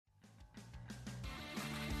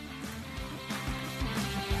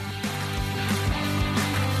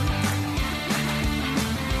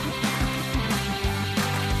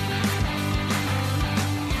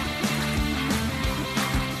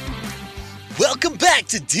Welcome back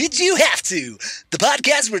to Did You Have To, the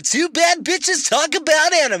podcast where two bad bitches talk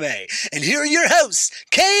about anime. And here are your hosts,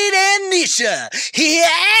 Kate and Nisha.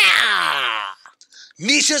 Yeah!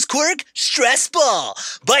 Nisha's quirk, stress ball.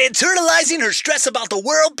 By internalizing her stress about the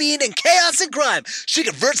world being in chaos and crime, she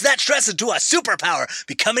converts that stress into a superpower,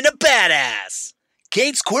 becoming a badass.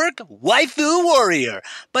 Kate's quirk, waifu warrior.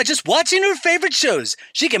 By just watching her favorite shows,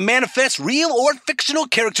 she can manifest real or fictional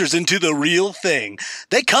characters into the real thing.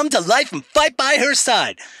 They come to life and fight by her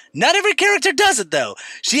side. Not every character does it, though.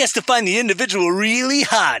 She has to find the individual really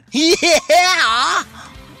hot. Yeah!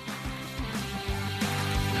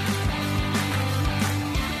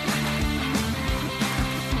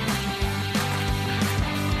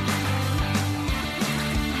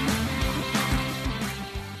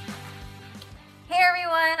 Hey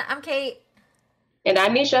everyone, I'm Kate. And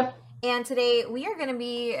I'm Nisha. And today we are going to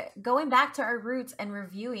be going back to our roots and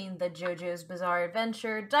reviewing the JoJo's Bizarre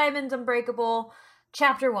Adventure Diamond Unbreakable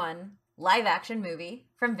Chapter 1 live action movie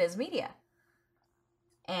from Viz Media.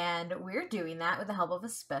 And we're doing that with the help of a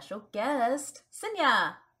special guest,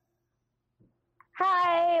 Sinya.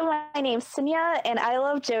 Hi, my name's Sinya, and I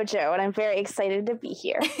love JoJo, and I'm very excited to be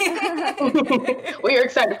here. We are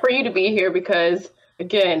excited for you to be here because,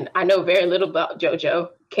 again, I know very little about JoJo.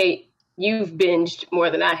 Kate, you've binged more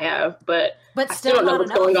than I have, but I still don't know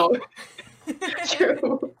what's going on.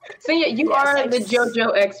 True. So yeah, you are the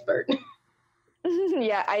JoJo expert.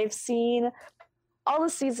 Yeah, I've seen all the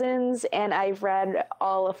seasons, and I've read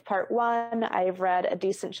all of part 1. I've read a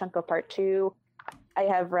decent chunk of part 2. I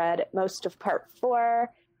have read most of part 4.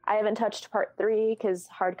 I haven't touched part 3 because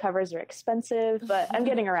hardcovers are expensive, but I'm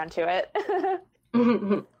getting around to it.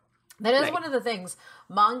 That is one of the things.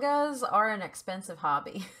 Mangas are an expensive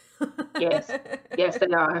hobby. Yes,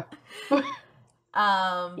 they are. But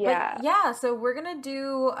yeah, so we're gonna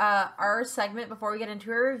do our segment before we get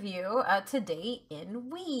into a review today in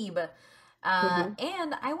Weeb.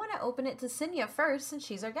 And I want to open it to Sinya first since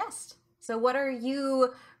she's our guest. So what are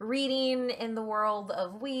you reading in the world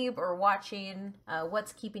of Weeb or watching?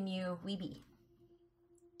 What's keeping you weeby?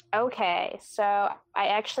 Okay, so I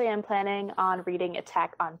actually am planning on reading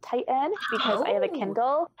Attack on Titan because I have a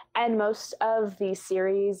Kindle, and most of the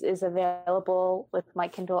series is available with my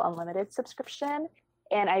Kindle Unlimited subscription,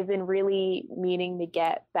 and I've been really meaning to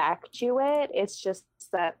get back to it. It's just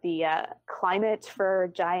that the climate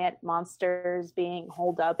for giant monsters being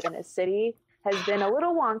holed up in a city has been a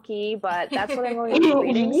little wonky, but that's what I'm going to be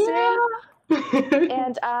reading soon.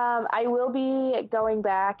 And I will be going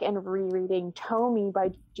back and rereading Tomi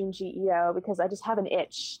by Junji Ito because I just have an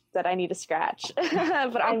itch that I need to scratch.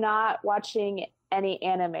 But I'm not watching any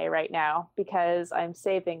anime right now because I'm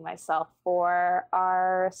saving myself for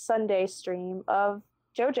our Sunday stream of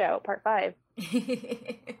JoJo Part 5.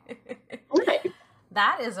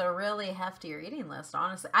 That is a really hefty reading list,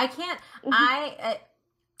 honestly. I can't...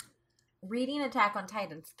 reading Attack on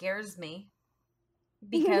Titan scares me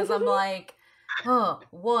because I'm like... Oh,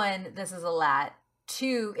 1, this is a lot.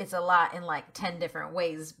 2, it's a lot in like 10 different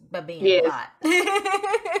ways, but being a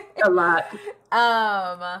lot. A lot.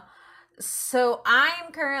 So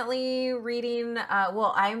I'm currently reading,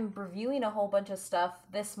 I'm reviewing a whole bunch of stuff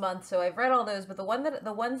this month, so I've read all those, but the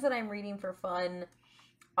ones that I'm reading for fun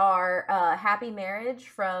are Happy Marriage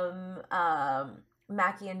from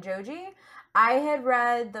Maki and Joji. I had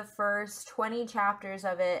read the first 20 chapters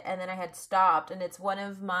of it, and then I had stopped, and it's one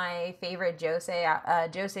of my favorite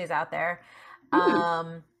joseis out there.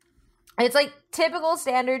 It's like typical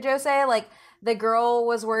standard josei, like the girl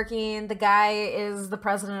was working, the guy is the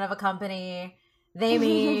president of a company, they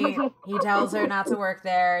meet, he tells her not to work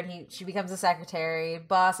there, and she becomes a secretary,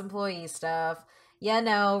 boss employee stuff,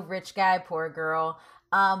 rich guy, poor girl.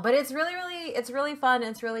 But it's really fun,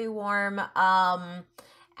 it's really warm.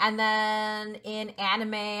 And then in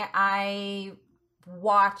anime, I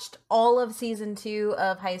watched all of season 2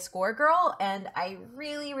 of High Score Girl, and I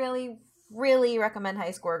really, really, really recommend High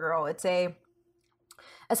Score Girl. It's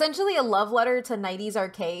essentially a love letter to 90s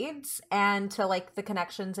arcades and to like the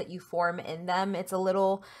connections that you form in them. It's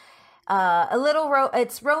it's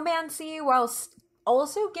romancy while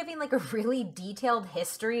also giving like a really detailed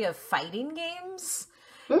history of fighting games.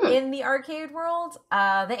 In the arcade world.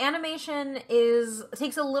 The animation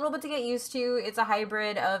takes a little bit to get used to. It's a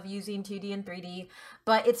hybrid of using 2D and 3D,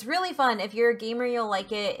 but it's really fun. If you're a gamer, you'll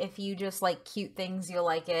like it. If you just like cute things, you'll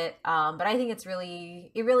like it. But I think it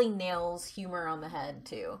really nails humor on the head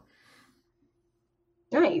too.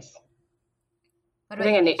 Nice. What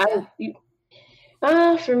about you?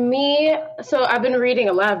 For me, so I've been reading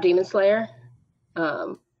a lot of Demon Slayer.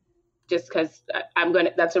 just because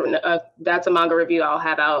that's a manga review I'll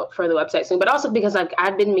have out for the website soon, but also because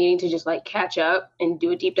I've been meaning to just like catch up and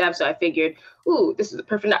do a deep dive. So I figured, ooh, this is a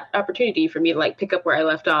perfect opportunity for me to like pick up where I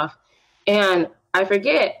left off. And I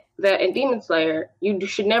forget that in Demon Slayer, you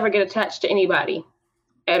should never get attached to anybody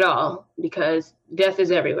at all because death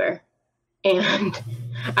is everywhere. And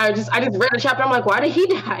I just read a chapter. I'm like, why did he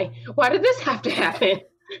die? Why did this have to happen?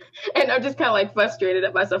 And I'm just kind of like frustrated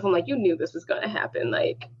at myself. I'm like, you knew this was going to happen.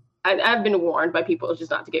 Like, I've been warned by people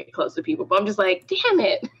just not to get close to people, but I'm just like, damn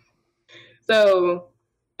it. So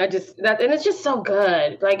and it's just so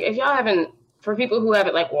good. Like, if y'all haven't, for people who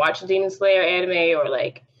haven't like watched Demon Slayer anime or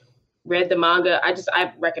like read the manga,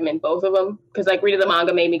 I recommend both of them because like reading the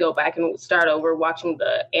manga made me go back and start over watching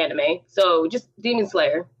the anime. So just Demon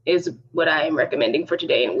Slayer is what I am recommending for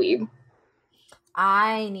today in Weeb.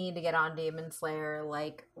 I need to get on Demon Slayer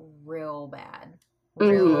like real bad.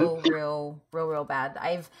 Real bad.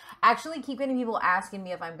 I've actually keep getting people asking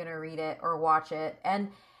me if I'm gonna read it or watch it, and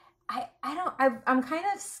I'm kind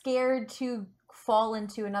of scared to fall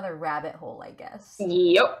into another rabbit hole, I guess.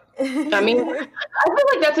 Yep. I mean, I feel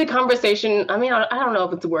like that's a conversation. I mean, I don't know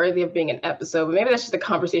if it's worthy of being an episode, but maybe that's just a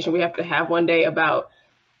conversation we have to have one day about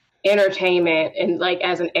entertainment and like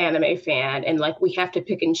as an anime fan, and like we have to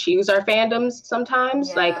pick and choose our fandoms sometimes.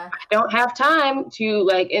 Yeah. Like I don't have time to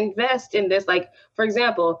like invest in this. Like, for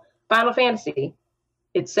example, Final Fantasy.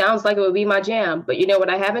 It sounds like it would be my jam, but you know what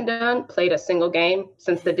I haven't done? Played a single game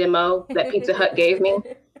since the demo that Pizza Hut gave me.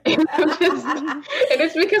 And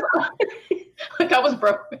it's because like I was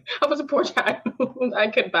broke. I was a poor child. I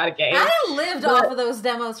couldn't buy a game. I lived off of those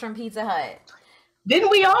demos from Pizza Hut.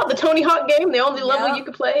 Didn't we all? The Tony Hawk game, the only level you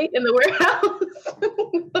could play in the warehouse.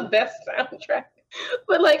 The best soundtrack.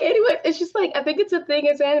 But like anyway, it's just like I think it's a thing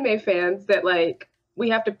as anime fans that like we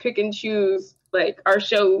have to pick and choose like our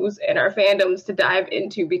shows and our fandoms to dive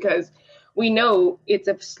into because we know it's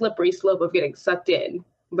a slippery slope of getting sucked in.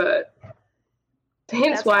 But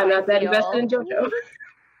hence why I'm not that invested in JoJo.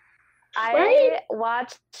 I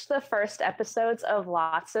watched the first episodes of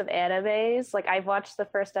lots of animes. Like, I've watched the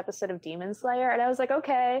first episode of Demon Slayer, and I was like,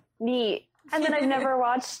 okay, neat. And then I've never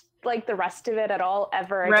watched, like, the rest of it at all,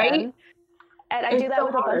 ever again. And I do that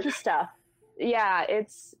with a bunch of stuff. Yeah,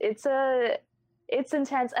 it's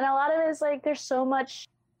intense. And a lot of it is, like, there's so much,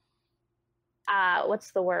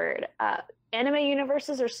 what's the word? Anime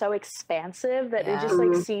universes are so expansive that it just,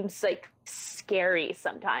 like, seems, like, scary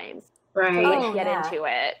sometimes. Right. To, like, get into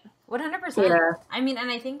it. 100%. Yeah. I mean, and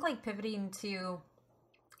I think like pivoting to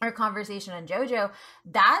our conversation on JoJo,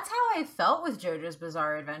 that's how I felt with JoJo's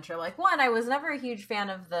Bizarre Adventure. Like, one, I was never a huge fan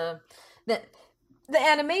of the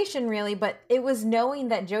animation really, but it was knowing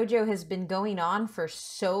that JoJo has been going on for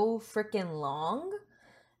so freaking long.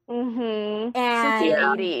 Mm-hmm. And since the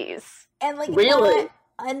 80s. And like really? Not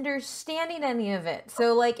understanding any of it.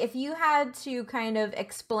 So like if you had to kind of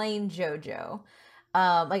explain JoJo,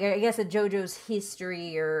 like I guess a JoJo's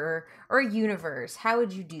history or universe, how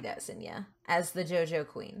would you do that, Sinya, as the JoJo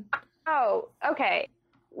queen? Oh, okay.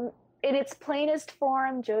 In its plainest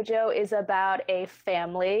form, JoJo is about a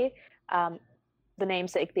family, the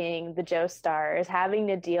namesake being the Joestars, having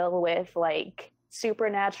to deal with like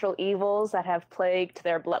supernatural evils that have plagued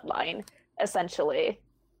their bloodline, essentially.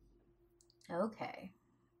 Okay.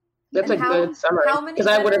 That's a good summary, because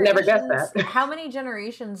I would have never guessed that. How many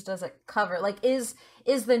generations does it cover? Like, is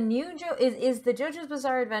the new is the JoJo's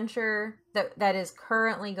Bizarre Adventure that is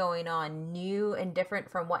currently going on new and different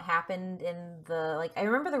from what happened in the, like, I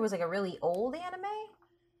remember there was like a really old anime?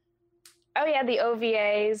 Oh yeah, the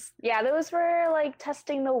OVAs. Yeah, those were like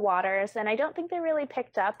testing the waters, and I don't think they really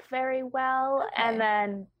picked up very well. Okay. And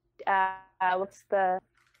then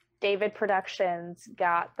David Productions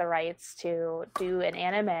got the rights to do an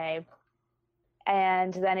anime,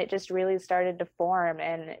 and then it just really started to form.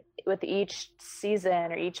 And with each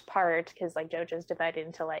season or each part, because like JoJo's divided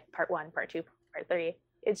into like part 1, part 2, part 3,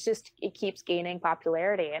 it keeps gaining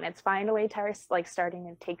popularity, and it's finally like starting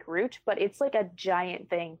to take root. But it's like a giant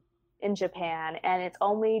thing in Japan, and it's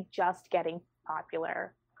only just getting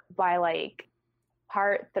popular by like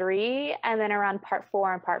part 3, and then around part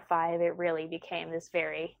 4 and part 5, it really became this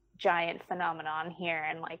very giant phenomenon here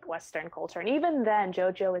in like Western culture. And even then,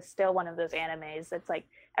 JoJo is still one of those animes that's like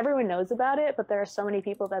everyone knows about it, but there are so many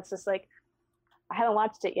people that's just like, I haven't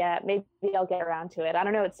watched it yet, maybe I'll get around to it, I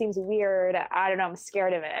don't know, it seems weird, I don't know, I'm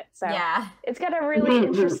scared of it. So yeah, it's got a really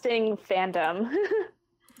interesting fandom.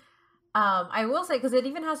 I will say, because it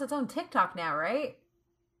even has its own TikTok now, right?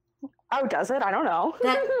 Oh, does it? I don't know.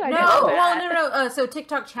 No. So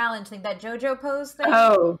TikTok challenge thing, that JoJo pose thing.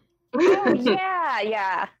 Oh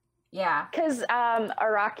yeah. Yeah. Because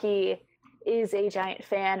Araki is a giant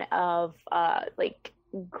fan of like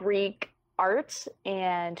Greek art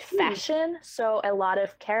and fashion. So a lot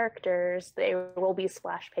of characters, there will be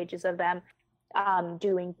splash pages of them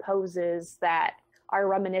doing poses that are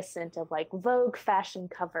reminiscent of like Vogue fashion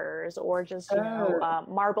covers or just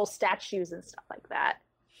marble statues and stuff like that.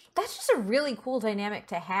 That's just a really cool dynamic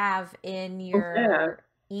to have in your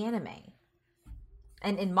anime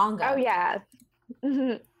and in manga. Oh yeah.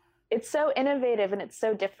 It's so innovative and it's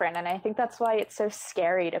so different, and I think that's why it's so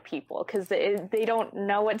scary to people, because they don't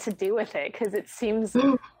know what to do with it, because it seems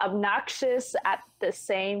obnoxious at the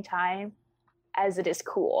same time as it is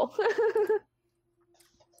cool.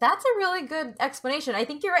 That's a really good explanation. I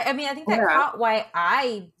think you're right. I mean, I think that caught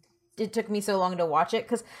why it took me so long to watch it,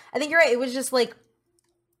 because I think you're right. It was just like,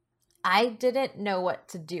 I didn't know what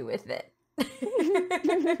to do with it.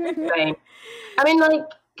 Same. I mean, like,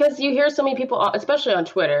 because you hear so many people, especially on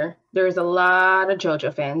Twitter, there's a lot of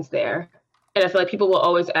JoJo fans there. And I feel like people will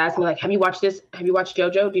always ask me, like, have you watched this? Have you watched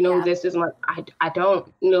JoJo? Do you know who this is? I'm like, I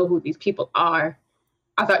don't know who these people are.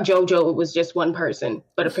 I thought JoJo was just one person.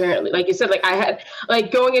 But apparently, like you said, like I had,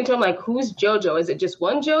 like going into, I'm like, who's JoJo? Is it just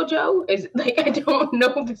one JoJo? Is like, I don't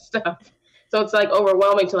know this stuff. So it's like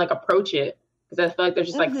overwhelming to like approach it, because I feel like there's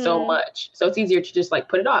just like so much. So it's easier to just like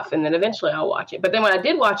put it off, and then eventually I'll watch it. But then when I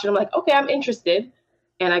did watch it, I'm like, okay, I'm interested.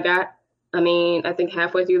 And I think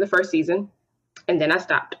halfway through the first season, and then I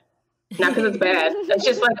stopped. Not because it's bad. It's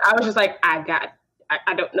just like, I was just like, I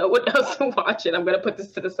don't know what else to watch, and I'm going to put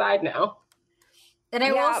this to the side now. And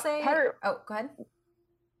I will say, go ahead.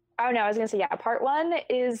 Oh no, I was going to say, part 1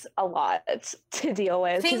 is a lot to deal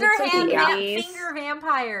with. Finger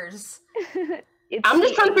vampires. I'm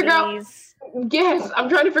just trying to figure out. Yes, I'm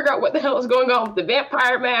trying to figure out what the hell is going on with the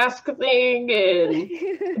vampire mask thing,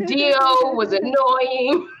 and Dio was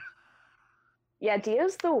annoying. Yeah,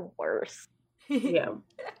 Dio's the worst. Yeah.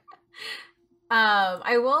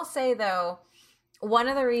 I will say though, one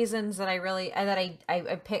of the reasons that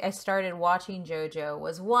I started watching JoJo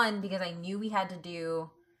was, one, because I knew we had to do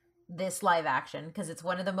this live action, because it's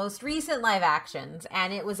one of the most recent live actions,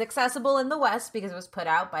 and it was accessible in the West because it was put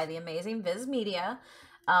out by the amazing Viz Media,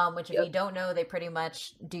 which if you don't know, they pretty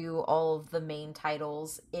much do all of the main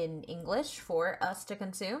titles in English for us to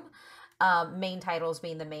consume. Main titles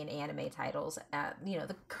being the main anime titles,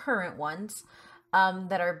 the current ones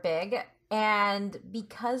that are big. And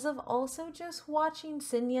because of also just watching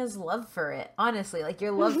Sinya's love for it, honestly, like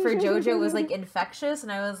your love for JoJo was like infectious, and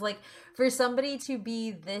I was like, for somebody to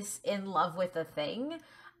be this in love with a thing,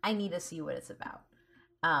 I need to see what it's about.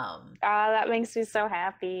 That makes me so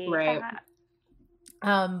happy. Right.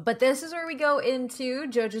 But this is where we go into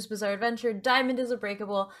JoJo's Bizarre Adventure, Diamond is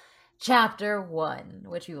Unbreakable, Chapter 1,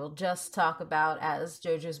 which we will just talk about as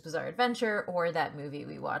JoJo's Bizarre Adventure, or that movie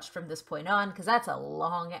we watched from this point on, because that's a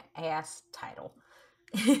long-ass title.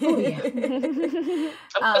 Oh, yeah. I'm going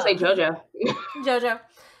to say JoJo. JoJo.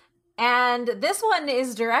 And this one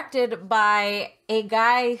is directed by a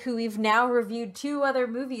guy who we've now reviewed 2 other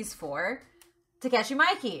movies for, Takeshi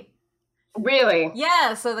Miike. Really?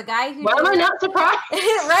 Yeah, so the guy who... Why am I not surprised?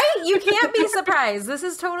 Right? You can't be surprised. This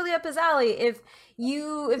is totally up his alley. If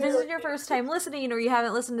this is your first time listening, or you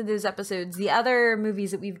haven't listened to those episodes, the other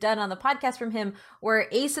movies that we've done on the podcast from him were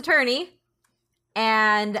Ace Attorney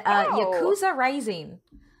and Yakuza Rising,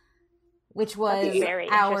 which was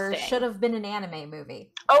our should have been an anime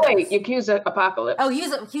movie. Oh wait, Yakuza Apocalypse. Oh,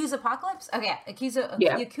 Yakuza Apocalypse? Okay,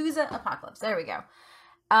 Yakuza Apocalypse. There we go.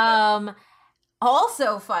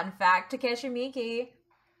 Also, fun fact, Takeshi Miike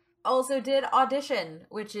also did Audition,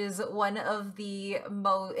 which is one of the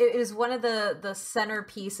it is one of the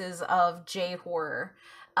centerpieces of J-horror,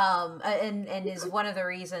 and is one of the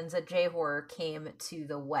reasons that J-horror came to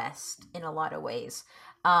the West in a lot of ways.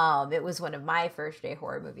 It was one of my first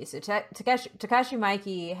J-horror movies. So Takeshi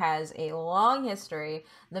Miike has a long history.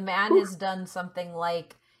 The man has done something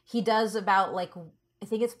like, he does about like, I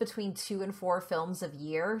think it's between 2 and 4 films a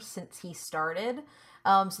year since he started.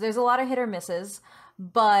 So there's a lot of hit or misses.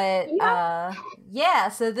 But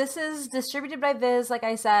so this is distributed by Viz, like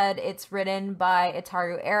I said. It's written by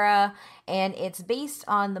Itaru Era, and it's based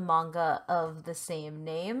on the manga of the same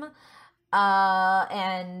name.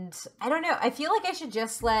 And I don't know, I feel like I should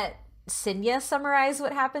just let Sinya summarize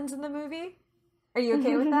what happens in the movie. Are you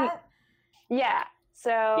okay with that? Yeah. So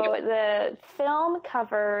the film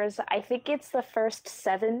covers, I think it's the first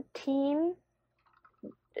 17,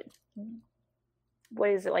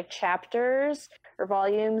 chapters or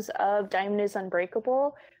volumes of Diamond is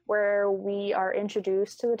Unbreakable, where we are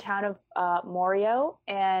introduced to the town of Morio,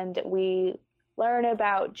 and we learn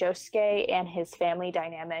about Josuke and his family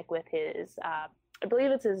dynamic with his, I believe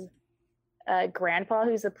it's his grandpa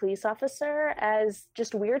who's a police officer as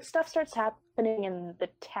just weird stuff starts happening in the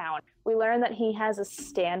town. We learn that he has a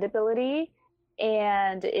stand ability,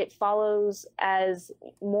 and it follows as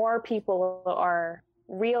more people are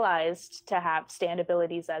realized to have stand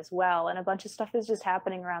abilities as well, and a bunch of stuff is just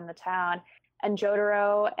happening around the town. And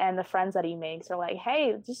Jotaro and the friends that he makes are like,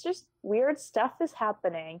 hey, just weird stuff is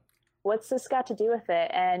happening. What's this got to do with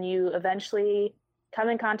it? And you eventually come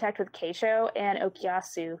in contact with Keisho and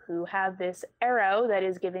Okuyasu, who have this arrow that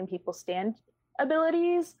is giving people stand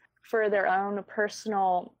abilities for their own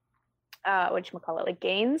personal, like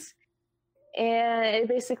gains. And it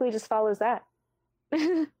basically just follows that.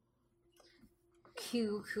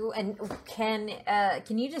 Cool. And can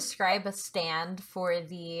you describe a stand for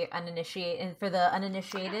the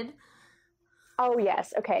uninitiated? Oh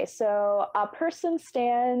yes. Okay. So a person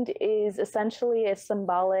stand is essentially a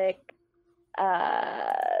symbolic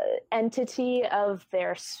entity of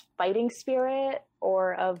their fighting spirit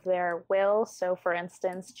or of their will. So for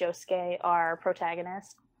instance, Josuke, our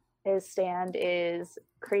protagonist, his stand is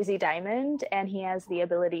Crazy Diamond, and he has the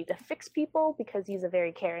ability to fix people because he's a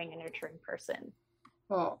very caring and nurturing person.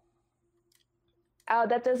 Oh.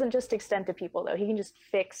 That doesn't just extend to people, though. He can just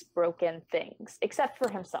fix broken things, except for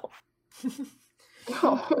himself.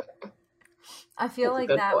 I feel like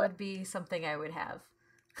that would be something I would have.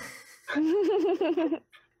 I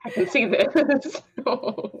can see this.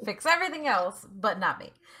 Fix everything else, but not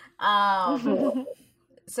me.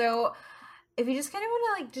 So, if you just kind of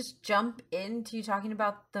want to just jump into talking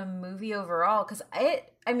about the movie overall, because I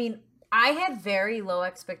had very low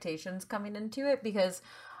expectations coming into it because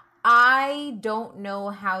I don't know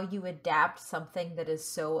how you adapt something that is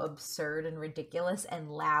so absurd and ridiculous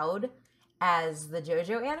and loud as the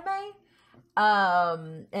JoJo anime,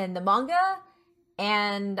 and the manga,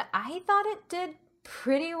 and I thought it did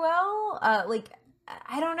pretty well. I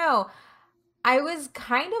don't know. I was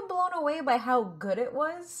kind of blown away by how good it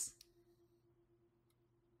was.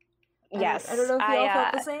 Yes. I don't know if you all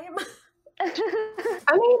felt the same.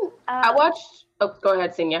 I mean, I watched... Oh, go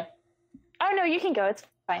ahead, Senya. Oh, no, you can go. It's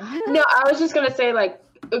fine. No, I was just going to say,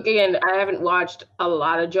 again, I haven't watched a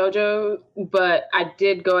lot of JoJo, but I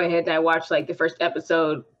did go ahead and I watched, the first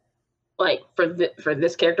episode, for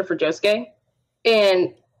this character, for Josuke.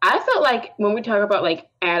 And I felt like when we talk about,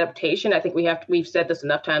 adaptation, I think we've said this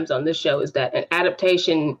enough times on this show, is that an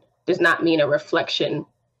adaptation does not mean a reflection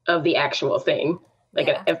of the actual thing.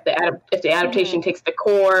 If the adaptation takes the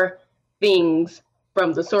core things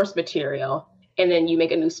from the source material and then you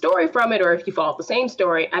make a new story from it, or if you follow the same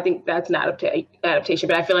story, I think that's an adaptation.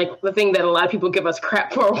 But I feel like the thing that a lot of people give us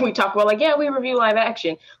crap for when we talk about we review live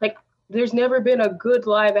action, there's never been a good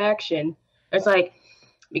live action. It's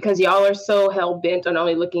because y'all are so hell bent on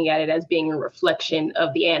only looking at it as being a reflection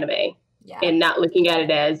of the anime, and not looking at it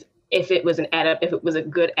as if it was a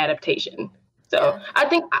good adaptation. So I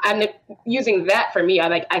think I'm using that for me.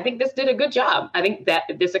 I think this did a good job. I think that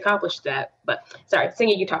this accomplished that. But sorry,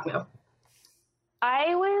 Singing, you talk now.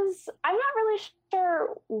 I'm not really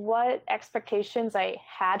sure what expectations I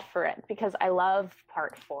had for it, because I love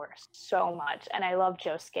Part 4 so much. And I love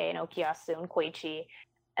Josuke and Okuyasu and Koichi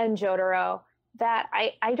and Jotaro, that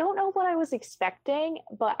I don't know what I was expecting,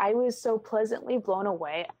 but I was so pleasantly blown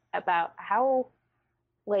away about how,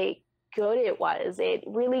 good it was. It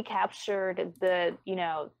really captured the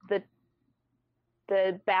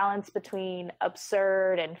balance between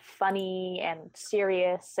absurd and funny and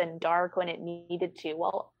serious and dark when it needed to,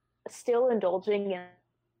 while still indulging in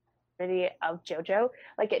the of JoJo.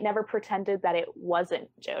 It never pretended that it wasn't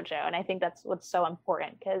JoJo, and I think that's what's so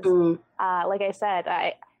important, because like I said,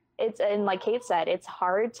 and like Kate said, it's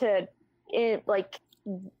hard to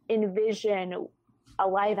envision a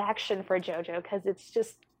live action for JoJo, because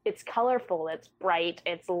it's colorful, it's bright,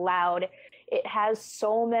 it's loud, it has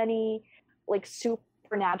so many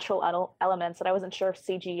supernatural elements that I wasn't sure if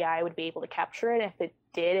CGI would be able to capture it. If it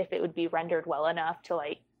did, if it would be rendered well enough to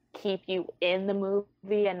keep you in the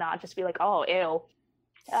movie and not just be oh, ew.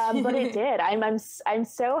 But it did. I'm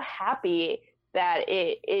so happy that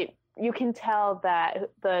it you can tell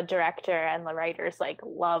that the director and the writers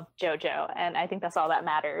love JoJo, and I think that's all that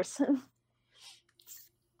matters.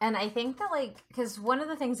 And I think that because one of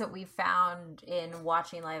the things that we found in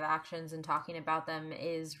watching live actions and talking about them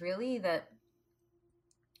is really that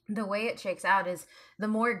the way it shakes out is the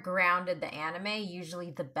more grounded the anime, usually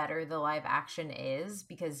the better the live action is,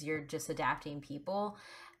 because you're just adapting people.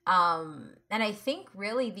 And I think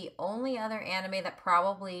really the only other anime that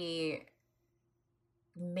probably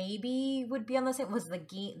maybe would be on the same was the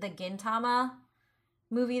Gintama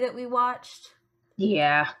movie that we watched.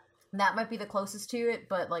 Yeah. That might be the closest to it,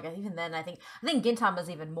 but like even then, I think Gintama's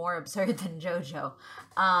even more absurd than JoJo.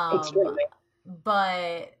 Extremely.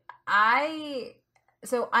 But I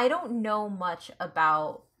don't know much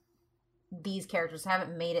about these characters. I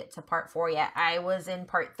haven't made it to part 4 yet. I was in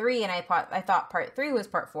part 3 and I thought part 3 was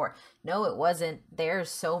part 4. No, it wasn't. There's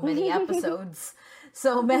so many episodes.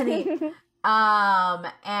 So many.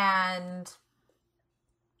 And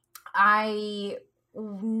I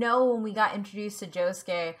know when we got introduced to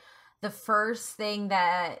Josuke, the first thing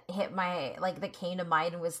that hit my, like, that came to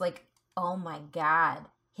mind was like, oh my god,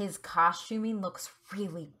 his costuming looks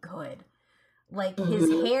really good. Like, his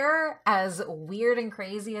hair, as weird and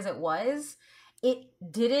crazy as it was, it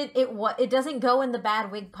doesn't go in the bad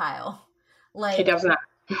wig pile. Like, it does not.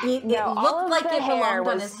 It looked like it belonged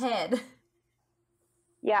on his head.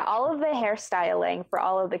 Yeah, all of the hairstyling for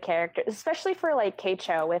all of the characters, especially for like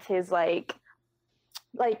Keicho with his like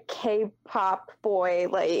K-pop boy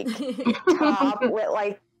like top with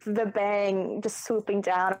like the bang just swooping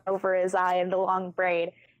down over his eye and the long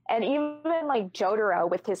braid. And even like Jotaro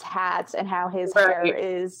with his hats and how his hair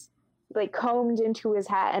is like combed into his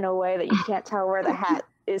hat in a way that you can't tell where the hat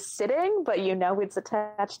is sitting, but you know it's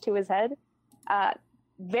attached to his head.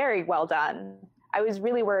 Very well done. I was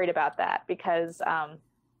really worried about that because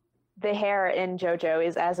the hair in JoJo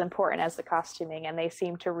is as important as the costuming, and they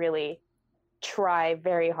seem to really try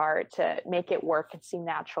very hard to make it work and seem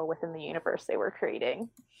natural within the universe they were creating.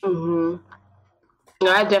 Mm-hmm.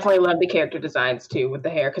 No, I definitely love the character designs too with the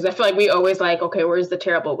hair, because I feel like we always like, okay, where's the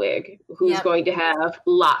terrible wig? Who's going to have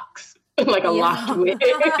locks? Like a locked wig.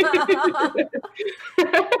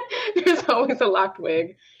 There's always a locked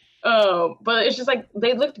wig. But it's just like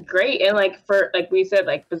they looked great, and like for like we said,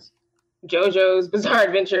 like JoJo's Bizarre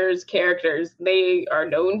Adventures characters, they are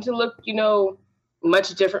known to look, you know,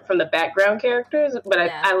 much different from the background characters. But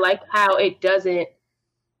I like how it does it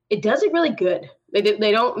really good.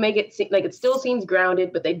 They don't make it seem like it still seems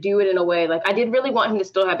grounded, but they do it in a way like I did really want him to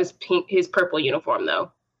still have his purple uniform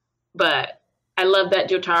though. But I love that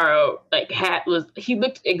Jotaro like hat he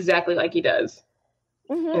looked exactly like he does.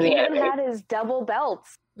 Mm-hmm. He even had his double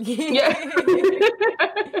belts. Yeah.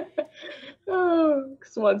 Oh,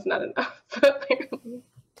 because one's not enough.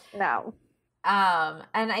 No.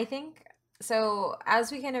 And I think so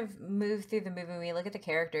as we kind of move through the movie, we look at the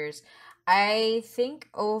characters. I think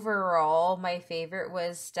overall my favorite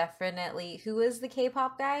was definitely, who was the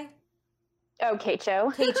K-pop guy? Oh,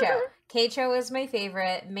 Keicho. Keicho is my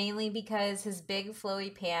favorite, mainly because his big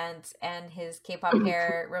flowy pants and his K-pop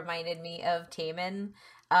hair reminded me of Taemin,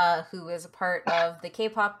 who is a part of the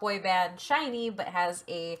K-pop boy band SHINee, but has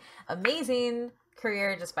a amazing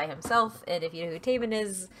career just by himself. And if you know who Taemin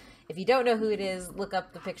is, if you don't know who it is, look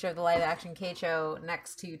up the picture of the live-action Keicho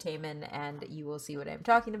next to Taemin, and you will see what I'm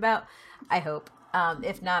talking about. I hope.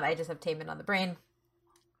 If not, I just have Taemin on the brain.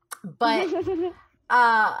 But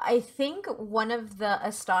I think one of the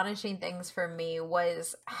astonishing things for me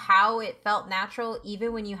was how it felt natural,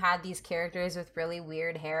 even when you had these characters with really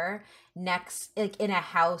weird hair next, like in a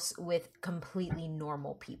house with completely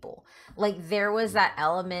normal people. Like there was that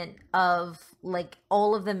element of like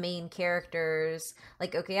all of the main characters,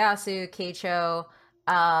 like Okuyasu, Keicho,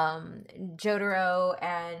 Jotaro,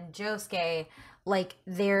 and Josuke, like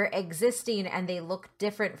they're existing and they look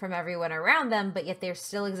different from everyone around them, but yet they're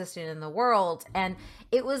still existing in the world. And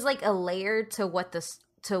it was like a layer to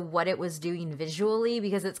what it was doing visually,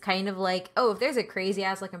 because it's kind of like, oh, if there's a crazy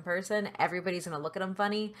ass looking person, everybody's gonna look at them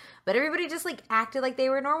funny, but everybody just like acted like they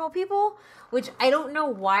were normal people, which I don't know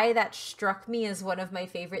why that struck me as one of my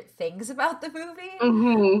favorite things about the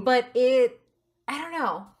movie. But I don't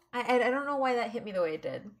know. I don't know why that hit me the way it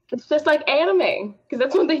did. It's just like anime, because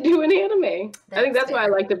that's what they do in anime. I think that's what I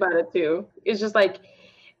liked about it too. It's just like,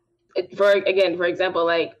 for example,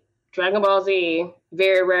 like Dragon Ball Z,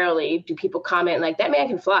 very rarely do people comment like, that man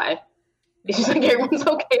can fly. It's just like everyone's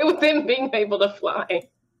okay with him being able to fly.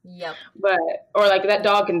 Yep. Or like that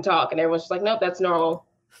dog can talk, and everyone's just like, nope, that's normal.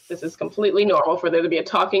 This is completely normal for there to be a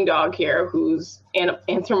talking dog here who's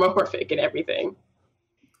anthropomorphic and everything.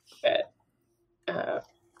 But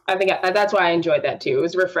I think that's why I enjoyed that too. It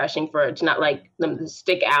was refreshing for it to not like them to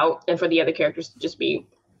stick out, and for the other characters to just be,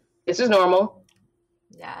 this is normal.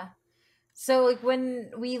 Yeah. So like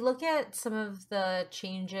when we look at some of the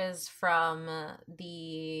changes from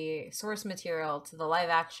the source material to the live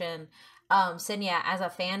action, Senya, as a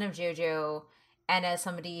fan of JoJo and as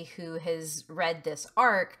somebody who has read this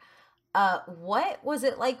arc, what was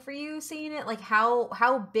it like for you seeing it? Like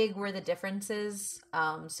how big were the differences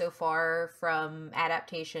so far from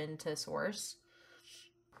adaptation to source?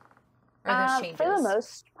 Or those changes? For the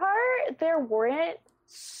most part, there weren't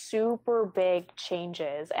super big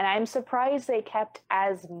changes, and I'm surprised they kept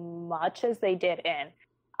as much as they did in.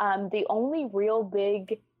 The only real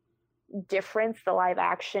big difference the live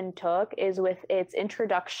action took is with its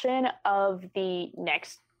introduction of the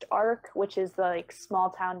next arc, which is the like small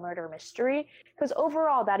town murder mystery, because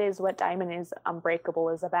overall that is what Diamond is Unbreakable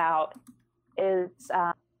is about. It's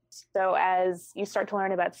so as you start to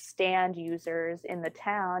learn about stand users in the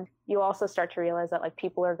town, you also start to realize that like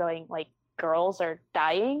people are going, like girls are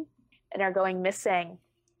dying and are going missing,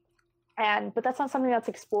 but that's not something that's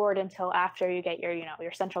explored until after you get your, you know,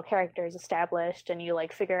 your central characters established and you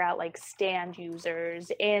like figure out like stand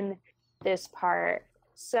users in this part.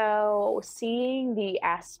 So seeing the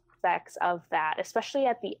aspects of that, especially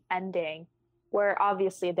at the ending, where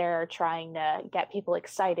obviously they're trying to get people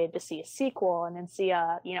excited to see a sequel and then see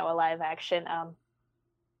a, you know, a live action.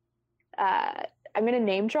 I'm going to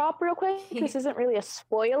name drop real quick. This isn't really a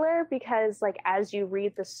spoiler because like as you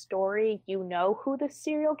read the story, you know who the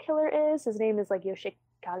serial killer is. His name is like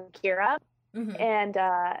Yoshikawa Kira. Mm-hmm. And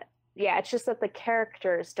yeah, it's just that the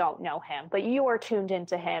characters don't know him, but you are tuned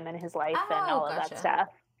into him and his life and all of that stuff.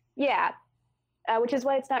 Yeah. Which is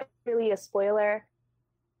why it's not really a spoiler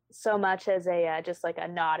so much as a just like a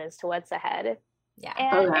nod as to what's ahead. Yeah,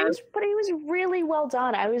 and it was really well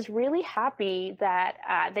done. I was really happy that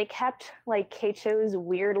they kept like Keicho's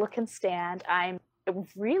weird looking stand. I'm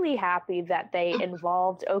really happy that they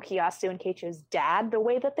involved Okuyasu and Keicho's dad the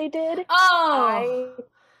way that they did.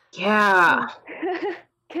 Yeah.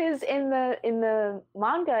 Because in the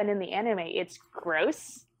manga and in the anime, it's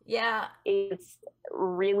gross. Yeah, it's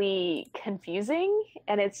really confusing,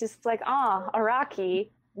 and it's just like, Araki,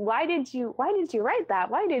 why did you write that?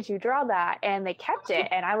 Why did you draw that? And they kept it,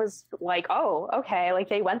 and I was like, oh, okay, like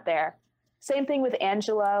they went there. Same thing with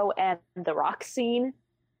Angelo and the rock scene.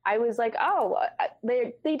 I was like, oh,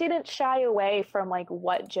 they didn't shy away from like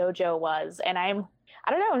what JoJo was, and I don't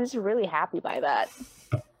know, I'm just really happy by that.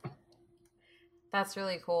 That's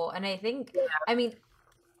really cool. And I think, I mean,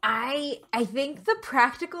 I think the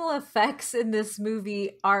practical effects in this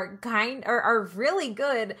movie are really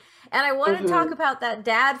good, and I want to talk about that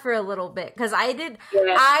dad for a little bit because I did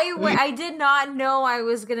not know I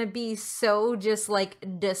was gonna be so just like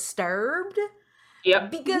disturbed. Yep.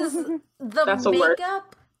 Because the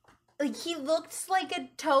makeup, like he looked like a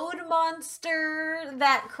toad monster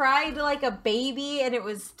that cried like a baby, and it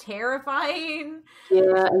was terrifying.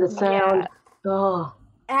 Yeah, and the sound. Yeah. Oh.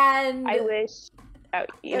 And I wish. Oh,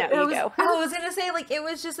 you go. I was gonna say, like, it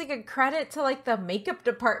was just like a credit to like the makeup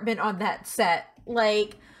department on that set.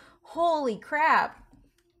 Like, holy crap!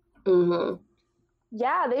 Mm-hmm.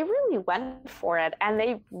 Yeah, they really went for it, and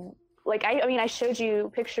they like. I mean, I showed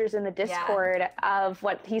you pictures in the Discord of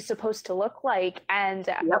what he's supposed to look like, and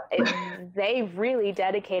they really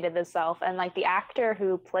dedicated themselves. And like the actor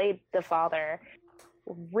who played the father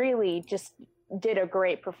really just did a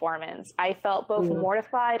great performance. I felt both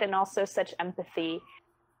mortified and also such empathy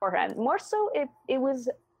for him. More so, it was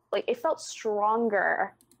like it felt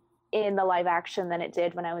stronger in the live action than it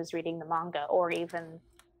did when I was reading the manga or even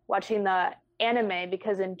watching the anime,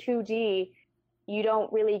 because in 2D you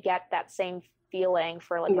don't really get that same feeling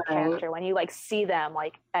for like a character when you like see them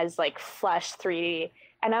like as like flesh 3D.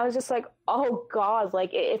 And I was just like, oh god,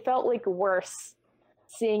 like it felt like worse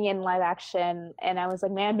seeing in live action, and I was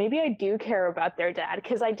like, man, maybe I do care about their dad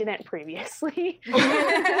because I didn't previously.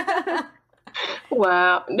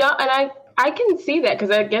 Wow. No, and I can see that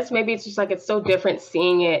because I guess maybe it's just like it's so different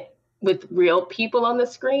seeing it with real people on the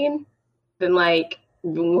screen than like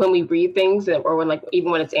when we read things or when like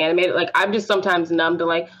even when it's animated. Like I'm just sometimes numb to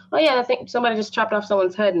like, oh yeah, I think somebody just chopped off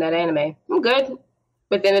someone's head in that anime. I'm good.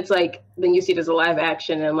 But then it's like then you see it as a live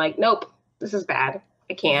action and I'm like, nope, this is bad.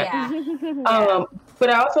 I can't. Yeah. But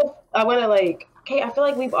I want to like, okay, I feel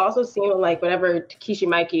like we've also seen like whenever Takeshi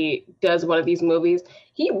Miike does one of these movies,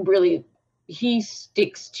 he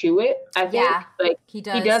sticks to it. I think like he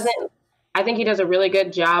doesn't. I think he does a really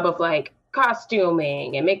good job of like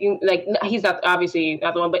costuming and making like he's obviously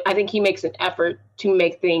not the one, but I think he makes an effort to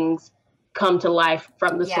make things come to life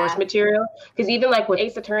from the source material. Because even like with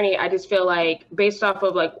Ace Attorney, I just feel like based off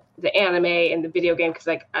of like the anime and the video game, because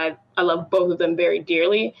like I love both of them very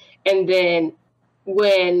dearly, and then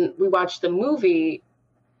when we watch the movie,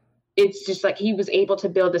 it's just like he was able to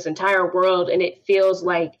build this entire world, and it feels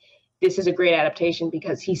like this is a great adaptation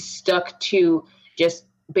because he's stuck to just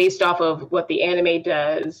based off of what the anime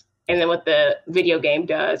does and then what the video game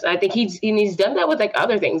does. I think he's done that with like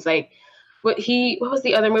other things. Like what was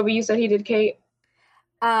the other movie you said he did, Kate?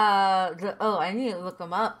 I need to look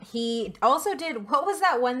him up. He also did, what was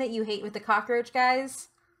that one that you hate with the cockroach guys?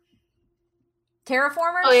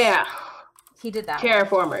 Terraformers? Oh yeah. He did that.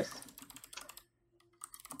 Terraformers.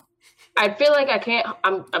 I feel like I can't.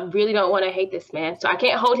 I really don't want to hate this man, so I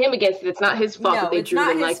can't hold him against it. It's not his fault that they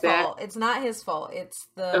drew him like that. It's not his fault. It's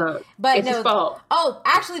his fault. Oh,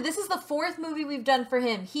 actually, this is the 4th movie we've done for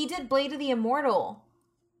him. He did Blade of the Immortal.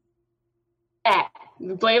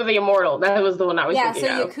 Blade of the Immortal. That was the one I was thinking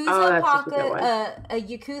of. Yakuza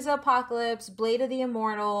Apocalypse, Blade of the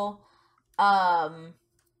Immortal,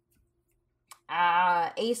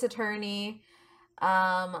 Ace Attorney.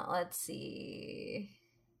 Let's see.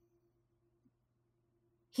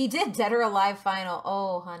 He did Dead or Alive Final.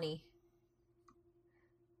 Oh, honey.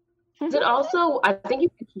 Is it also, I think,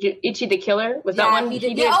 Ichi the Killer? Was that one he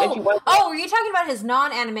did? Were you talking about his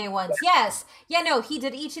non-anime ones? Yes. Yeah, no, he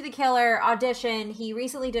did Ichi the Killer, Audition. He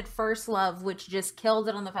recently did First Love, which just killed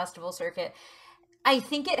it on the festival circuit. I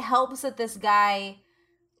think it helps that this guy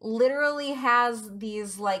literally has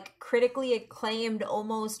these, like, critically acclaimed,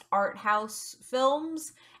 almost art house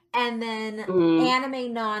films, and then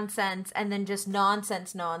anime nonsense, and then just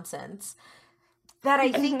nonsense. That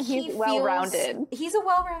I think he's well-rounded. He's a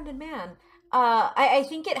well-rounded man. I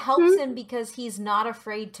think it helps him because he's not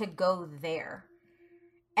afraid to go there.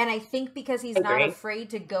 And I think because he's not afraid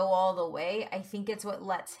to go all the way, I think it's what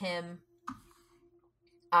lets him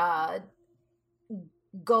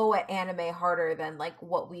go at anime harder than like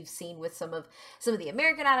what we've seen with some of the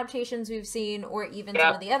American adaptations we've seen, or even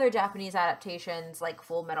some of the other Japanese adaptations like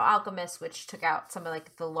Full Metal Alchemist, which took out some of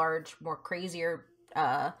like the large, more crazier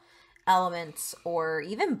elements, or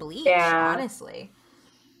even Bleach, honestly.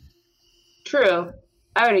 True.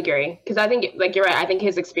 I would agree, because I think, like, you're right. I think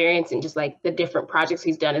his experience and just like the different projects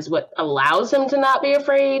he's done is what allows him to not be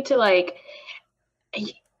afraid to, like,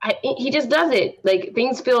 he just does it. Like,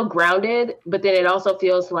 things feel grounded, but then it also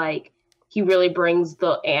feels like he really brings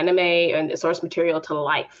the anime and the source material to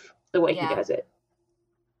life the way he does it.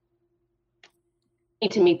 We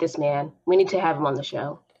need to meet this man. We need to have him on the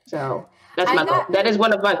show. So that's my goal. That is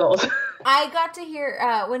one of my goals. I got to hear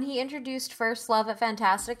when he introduced First Love at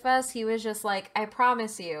Fantastic Fest, he was just like, I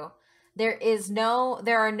promise you, there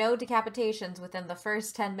are no decapitations within the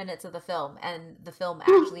first 10 minutes of the film, and the film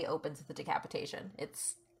actually opens with the decapitation.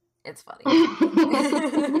 It's funny.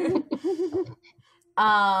 But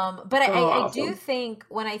I do think,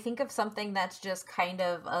 when I think of something that's just kind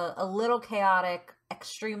of a little chaotic,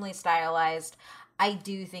 extremely stylized, I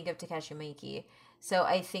do think of Takeshi Miike. So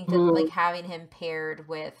I think that like having him paired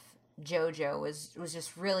with JoJo was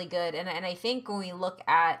just really good. And I think when we look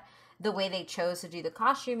at the way they chose to do the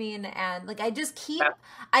costuming, and like I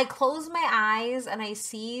close my eyes and I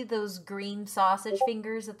see those green sausage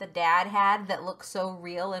fingers that the dad had that look so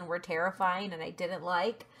real and were terrifying and I didn't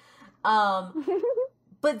like. But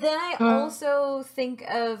then I also think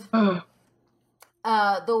of the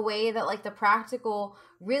way that like the practical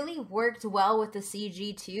really worked well with the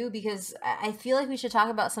CG too, because I feel like we should talk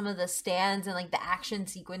about some of the stands and like the action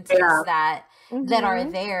sequences that are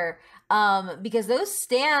there. Because those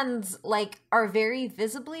stands like are very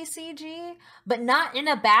visibly CG, but not in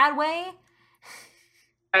a bad way.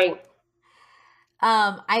 Right.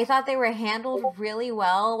 I thought they were handled really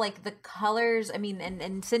well. Like the colors, I mean,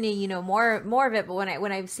 and Sydney, you know more of it, but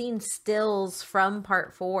when I've seen stills from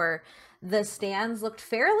Part 4, the stands looked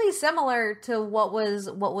fairly similar to what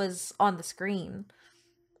was on the screen.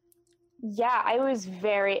 Yeah, I was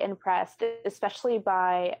very impressed, especially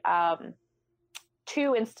by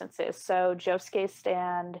 2 instances. So Josuke's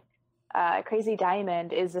stand, Crazy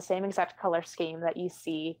Diamond, is the same exact color scheme that you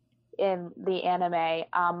see in the anime.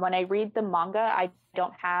 When I read the manga, I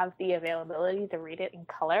don't have the availability to read it in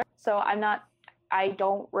color. So I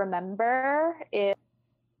don't remember if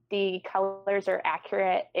the colors are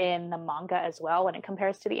accurate in the manga as well when it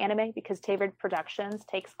compares to the anime, because Tavered Productions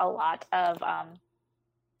takes a lot of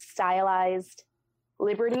stylized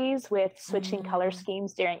liberties with switching color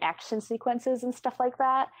schemes during action sequences and stuff like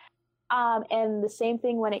that. And the same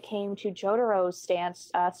thing when it came to Jotaro's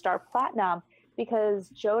stance, Star Platinum, because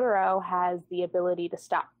Jotaro has the ability to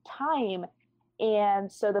stop time.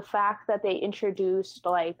 And so the fact that they introduced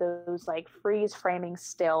like those like freeze framing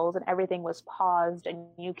stills and everything was paused, and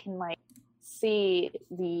you can like see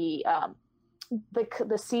the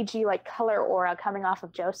CG like color aura coming off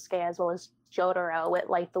of Josuke as well as Jotaro, with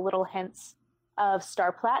like the little hints of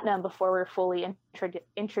Star Platinum before we're fully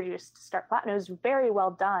introduced to Star Platinum, is very well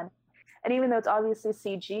done. And even though it's obviously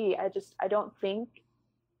CG, I don't think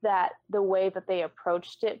that the way that they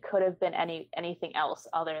approached it could have been anything else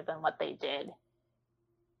other than what they did.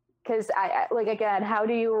 Because I like, again, how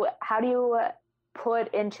do you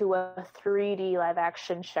put into a 3D live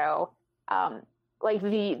action show like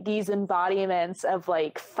these embodiments of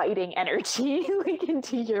like fighting energy like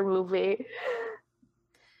into your movie.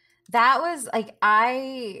 That was like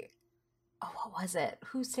what was it?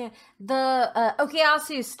 Who stand? The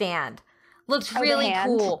Okuyasu stand looked really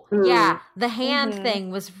cool. Mm. Yeah, the hand thing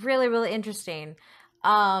was really, really interesting.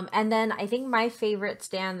 And then I think my favorite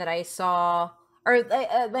stand that I saw, or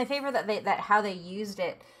my favorite that how they used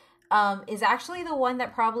it, is actually the one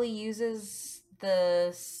that probably uses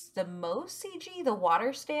the most CG, the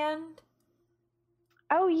water stand.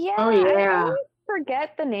 Oh yeah. I always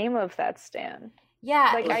forget the name of that stand.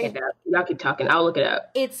 Yeah, like y'all keep talking. I'll look it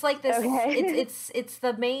up. It's like this. Okay. It's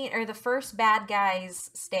the main or the first bad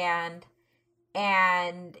guys stand,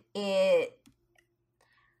 and the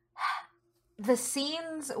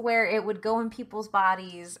scenes where it would go in people's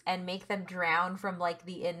bodies and make them drown from like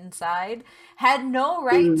the inside had no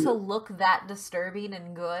right to look that disturbing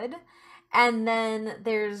and good. And then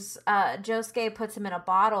there's Josuke puts him in a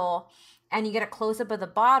bottle, and you get a close up of the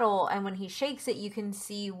bottle, and when he shakes it, you can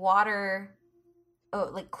see water.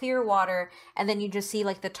 Like clear water, and then you just see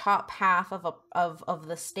like the top half of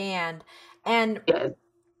the stand, and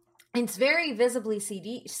it's very visibly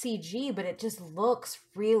CG, but it just looks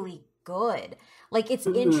really good. Like it's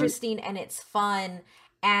interesting and it's fun,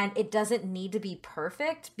 and it doesn't need to be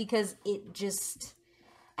perfect because it just,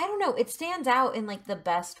 I don't know, it stands out in like the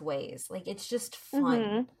best ways. Like it's just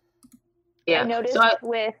fun. Yeah. I noticed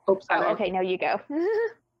okay, no, you go.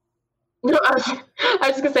 No, I was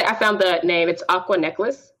just gonna say I found the name. It's Aqua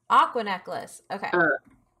Necklace. Aqua Necklace. Okay.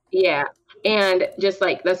 Yeah, and just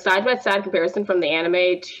like the side-by-side comparison from the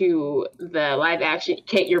anime to the live action,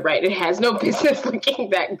 Kate, you're right. It has no business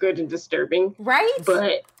looking that good and disturbing. Right.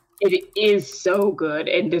 But it is so good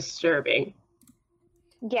and disturbing.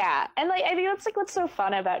 Yeah, and like I think that's like what's so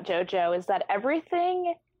fun about JoJo is that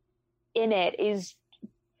everything in it is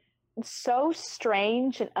so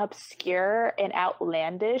strange and obscure and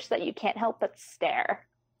outlandish that you can't help but stare.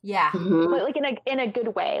 Yeah. But like in a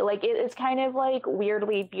good way. Like it's kind of like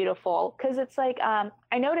weirdly beautiful because it's like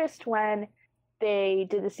I noticed when they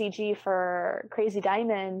did the CG for Crazy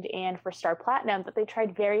Diamond and for Star Platinum that they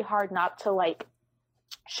tried very hard not to like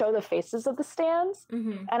show the faces of the stands.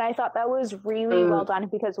 And I thought that was really well done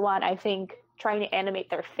because one, I think trying to animate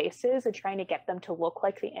their faces and trying to get them to look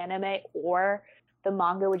like the anime or the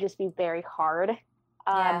manga would just be very hard.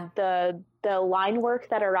 The line work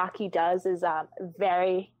that Araki does is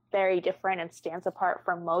very, very different and stands apart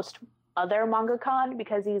from most other mangaka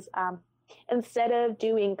because he's instead of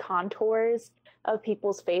doing contours of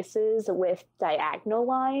people's faces with diagonal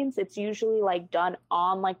lines, it's usually like done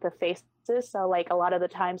on like the faces. So like a lot of the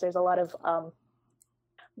times there's a lot of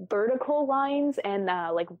vertical lines and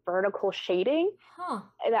like vertical shading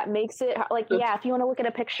that makes it like if you want to look at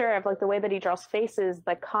a picture of like the way that he draws faces,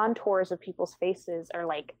 the contours of people's faces are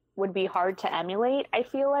like would be hard to emulate, I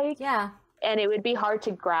feel like. And it would be hard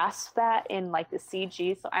to grasp that in like the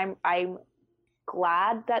CG. So I'm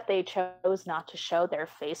glad that they chose not to show their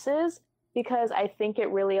faces because I think it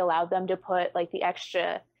really allowed them to put like the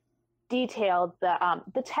extra detailed.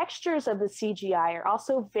 The textures of the CGI are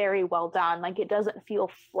also very well done. Like it doesn't feel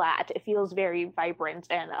flat. It feels very vibrant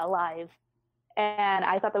and alive. And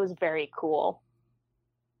I thought that was very cool.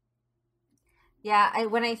 Yeah,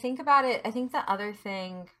 when I think about it, I think the other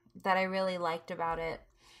thing that I really liked about it,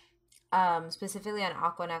 specifically on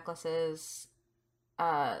Aqua Necklace's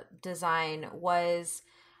design was,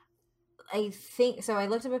 I think, so I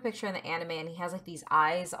looked up a picture in the anime and he has like these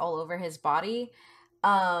eyes all over his body.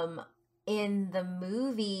 In the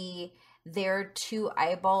movie, there are two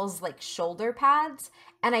eyeballs like shoulder pads,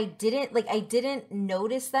 and I didn't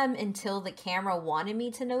notice them until the camera wanted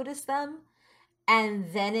me to notice them,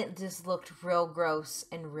 and then it just looked real gross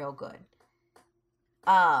and real good.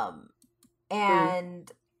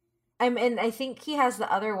 And I think he has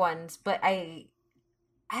the other ones, but I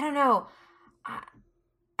don't know.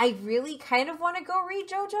 I really kind of want to go read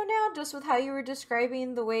JoJo now, just with how you were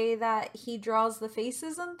describing the way that he draws the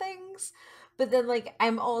faces and things. But then, like,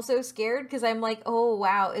 I'm also scared because I'm like, oh,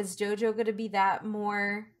 wow, is JoJo going to be that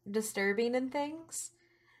more disturbing in things?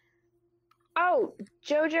 Oh,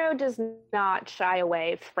 JoJo does not shy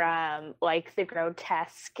away from, like, the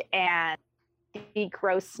grotesque and the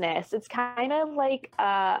grossness. It's kind of like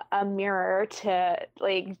a mirror to,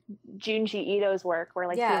 like, Junji Ito's work where,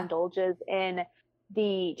 like, he indulges in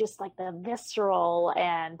the just like the visceral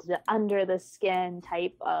and the under the skin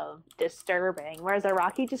type of disturbing, whereas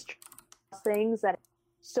Araki just draws things that are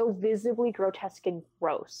so visibly grotesque and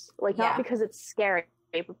gross, like not because it's scary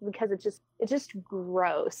but because it's just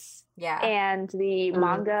gross. And the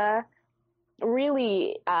manga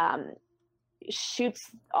really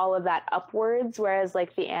shoots all of that upwards, whereas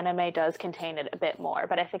like the anime does contain it a bit more.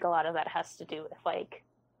 But I think a lot of that has to do with like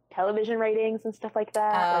television ratings and stuff like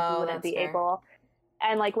that. Like you wouldn't be able.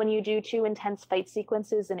 And like when you do too intense fight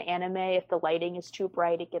sequences in anime, if the lighting is too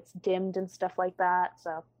bright, it gets dimmed and stuff like that.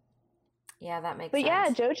 So yeah, that makes sense. But yeah,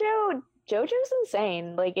 JoJo's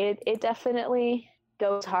insane. Like it definitely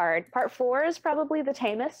goes hard. Part 4 is probably the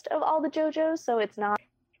tamest of all the JoJos, so it's not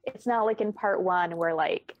like in part 1 where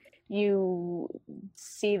like you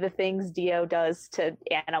see the things Dio does to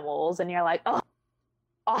animals and you're like, oh,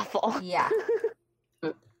 awful. Yeah.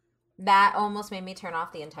 That almost made me turn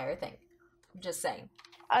off the entire thing. Just saying.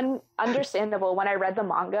 Understandable. When I read the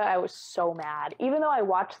manga, I was so mad. Even though I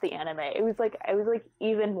watched the anime, I was like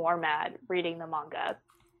even more mad reading the manga.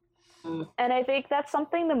 And I think that's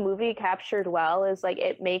something the movie captured well, is like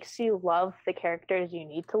it makes you love the characters you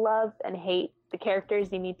need to love and hate the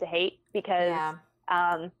characters you need to hate, because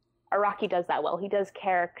Araki does that well. He does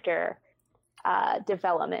character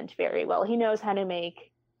development very well. He knows how to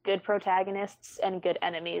make good protagonists and good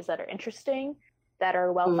enemies that are interesting, that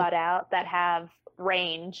are well thought out, that have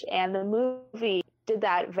range, and the movie did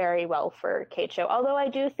that very well for Keicho. Although I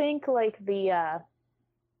do think like the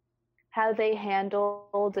how they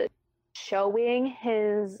handled showing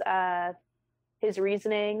his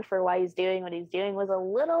reasoning for why he's doing what he's doing was a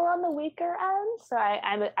little on the weaker end. So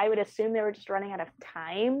I would assume they were just running out of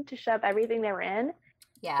time to shove everything they were in.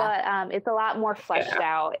 Yeah. But it's a lot more fleshed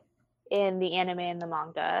out in the anime and the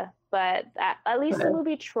manga. But at least the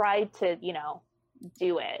movie tried to,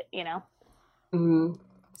 do it, Mm-hmm.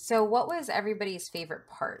 So what was everybody's favorite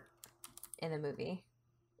part in the movie?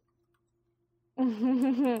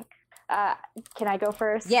 Can I go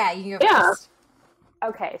first? Yeah, you can go first.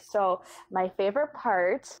 Okay, so my favorite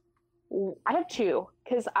part, I have two,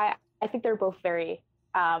 because I think they're both very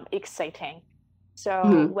exciting.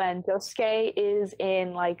 So when Josuke is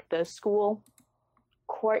in like the school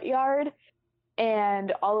courtyard,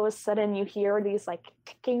 and all of a sudden you hear these like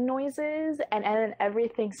ticking noises, and then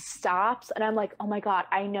everything stops, and I'm like, oh my god,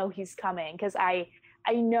 I know he's coming, because I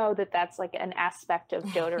know that that's like an aspect of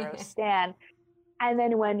Jotaro's stand. And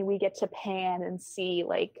then when we get to pan and see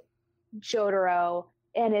like Jotaro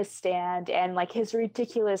and his stand, and like his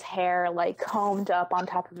ridiculous hair like combed up on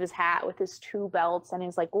top of his hat with his two belts, and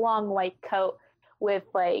his like long white coat with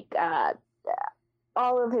like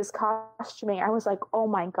all of his costuming, I was like, oh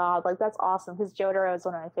my god, like that's awesome, because Jotaro is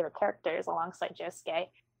one of my favorite characters alongside Josuke.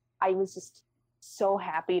 I was just so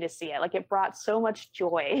happy to see it. Like it brought so much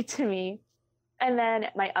joy to me. And then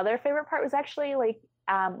my other favorite part was actually like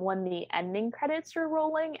when the ending credits were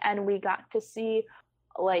rolling and we got to see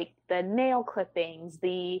like the nail clippings,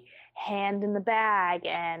 the hand in the bag,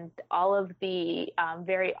 and all of the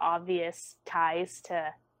very obvious ties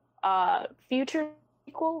to future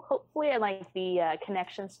sequel, hopefully, and like the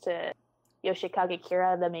connections to Yoshikage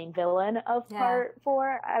Kira, the main villain of part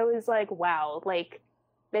 4. I was like, wow, like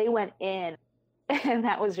they went in, and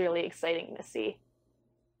that was really exciting to see.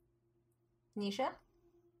 Nisha?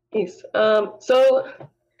 Yes. So,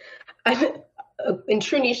 in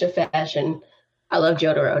true Nisha fashion, I love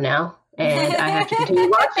Jotaro now, and I have to continue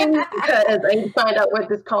watching because I need to find out where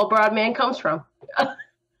this tall broad man comes from.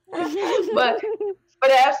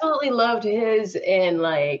 but I absolutely loved his and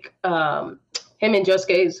like him and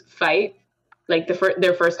Josuke's fight, like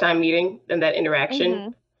their first time meeting and that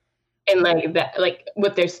interaction, and like that, like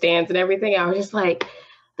with their stands and everything. I was just like,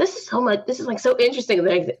 this is like so interesting.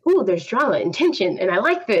 Like, ooh, there's drama and tension, and I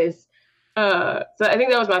like this. So I think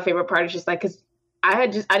that was my favorite part. It's just like, because I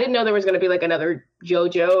didn't know there was going to be like another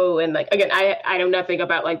JoJo, and like again, I know nothing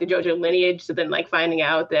about like the JoJo lineage. So then like finding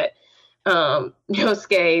out that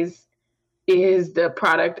Josuke's is the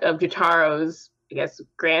product of Jotaro's, I guess,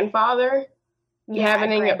 grandfather.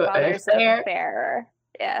 Having an affair.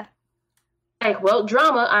 Yeah. Like, well,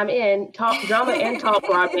 drama, I'm in. Drama and tall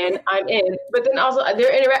broadman, I'm in. But then also,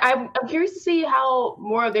 I'm curious to see how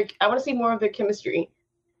I want to see more of their chemistry.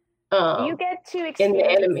 You get to experience in the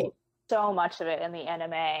anime so much of it in the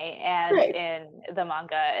anime and in the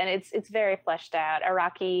manga, and it's very fleshed out.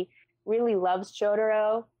 Araki really loves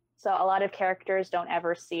Jotaro, so a lot of characters don't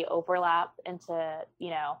ever see overlap into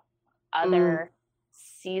other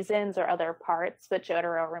seasons or other parts, but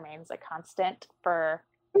Jotaro remains a constant for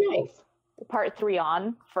part 3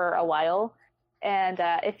 on for a while. And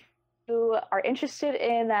if you are interested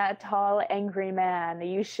in that tall, angry man,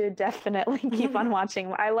 you should definitely keep on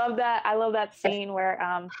watching. I love that scene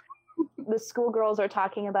where the schoolgirls are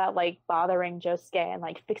talking about like bothering Josuke and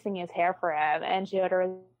like fixing his hair for him, and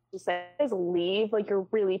Jotaro just says, leave, like you're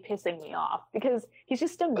really pissing me off, because he's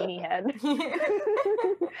just a meanie head.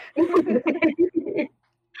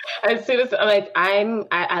 As soon as I'm like,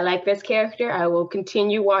 I like this character, I will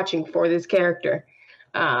continue watching for this character.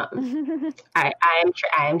 I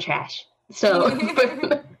am trash. So,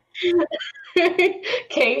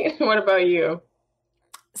 Kate, what about you?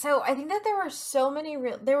 So I think that there were so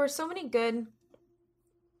many good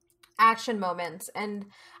action moments, and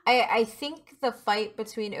I think the fight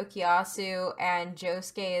between Okuyasu and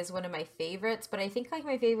Josuke is one of my favorites, but I think like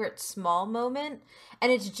my favorite small moment,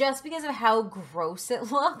 and it's just because of how gross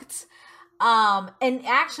it looked. And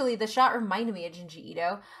actually the shot reminded me of Junji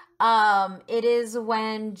Ito. It is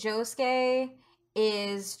when Josuke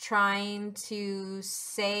is trying to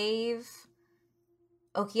save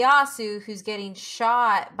Okuyasu, who's getting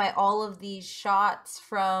shot by all of these shots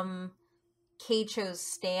from Keicho's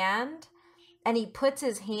stand, and he puts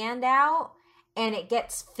his hand out and it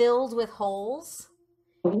gets filled with holes.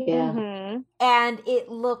 Yeah. Mm-hmm. And it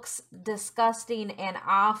looks disgusting and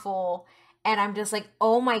awful, and I'm just like,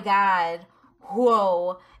 oh my god,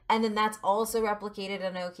 whoa. And then that's also replicated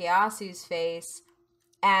in Okuyasu's face.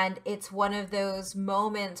 And it's one of those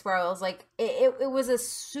moments where I was like, it was a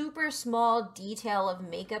super small detail of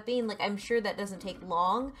makeup being, like, I'm sure that doesn't take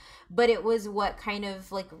long, but it was what kind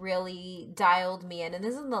of, like, really dialed me in. And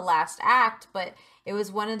this isn't the last act, but it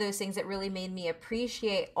was one of those things that really made me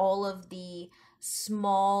appreciate all of the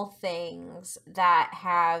small things that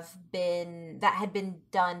had been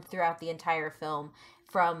done throughout the entire film,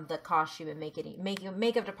 from the costume and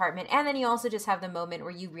makeup department. And then you also just have the moment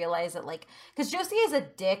where you realize that, like, because Josuke is a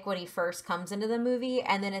dick when he first comes into the movie,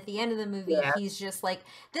 and then at the end of the movie, he's just like,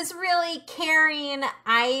 this really caring,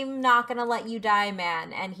 I'm not gonna let you die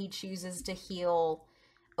man, and he chooses to heal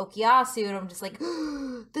Okuyasu, and I'm just like,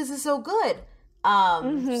 this is so good.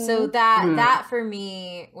 So that for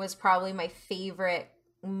me was probably my favorite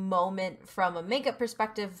moment from a makeup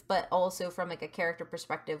perspective, but also from like a character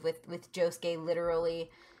perspective, with Josuke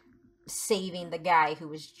literally saving the guy who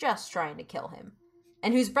was just trying to kill him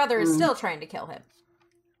and whose brother is still trying to kill him.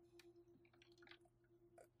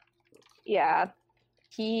 Yeah,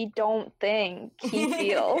 he don't think, he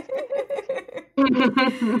feel.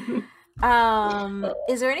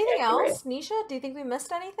 Is there anything else, Nisha? Do you think we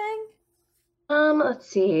missed anything? Let's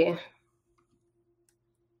see.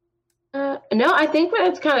 No, I think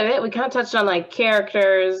that's kind of it. We kind of touched on like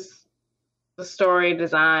characters, the story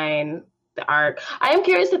design, the art. I am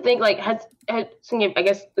curious to think, like, has I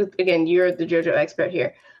guess again, you're the JoJo expert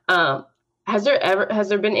here. Has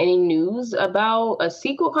there been any news about a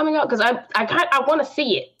sequel coming out? Because I want to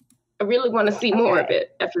see it. I really want to see more of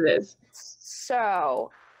it after this.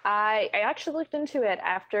 So I actually looked into it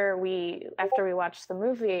after we watched the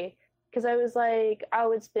movie. Because I was like,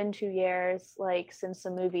 oh, it's been 2 years, like, since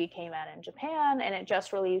the movie came out in Japan, and it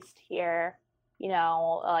just released here, you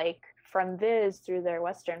know, like, from Viz through their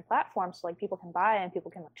Western platforms, so, like, people can buy it and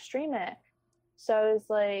people can, like, stream it. So I was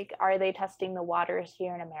like, are they testing the waters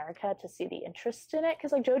here in America to see the interest in it?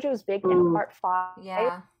 Because, like, JoJo's Big in Part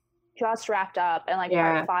 5 just wrapped up, and, like,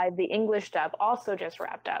 Part 5, the English dub, also just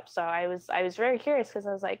wrapped up. So I was very curious, because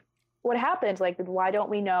I was like, what happened? Like, why don't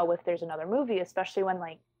we know if there's another movie, especially when,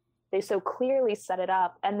 like, they so clearly set it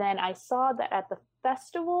up. And then I saw that at the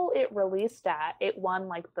festival it released at, it won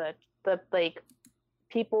like the like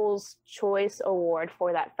People's Choice Award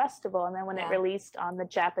for that festival. And then when it released on the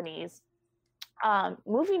Japanese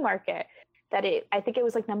movie market, I think it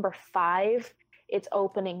was like number 5 its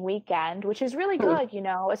opening weekend, which is really good, you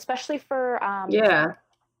know, especially for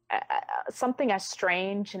something as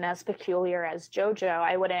strange and as peculiar as JoJo.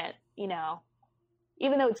 I wouldn't, you know,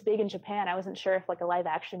 even though it's big in Japan, I wasn't sure if like a live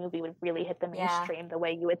action movie would really hit the mainstream the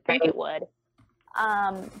way you would think it would.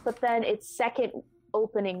 But then its second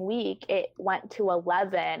opening week, it went to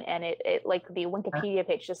 11, and it like the Wikipedia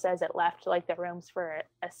page just says it left like the rooms for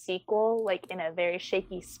a sequel, like in a very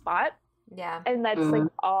shaky spot. Yeah. And that's like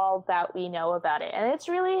all that we know about it. And it's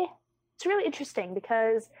really interesting,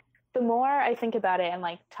 because the more I think about it and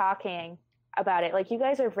like talking about it, like, you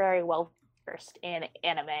guys are very well versed in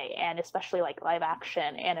anime, and especially like live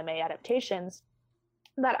action anime adaptations,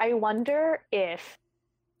 that I wonder if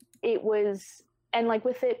it was, and like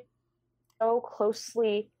with it so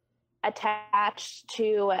closely attached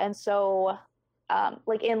to and so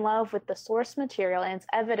like in love with the source material, and it's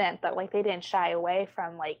evident that like they didn't shy away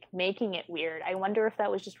from like making it weird. I wonder if that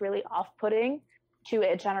was just really off-putting to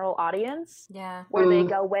a general audience, where they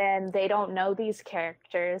go in, they don't know these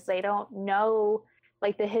characters, they don't know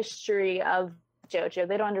like the history of JoJo,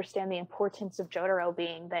 they don't understand the importance of Jotaro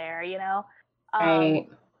being there, you know?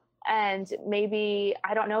 And maybe,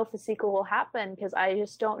 I don't know if the sequel will happen, because I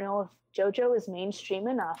just don't know if JoJo is mainstream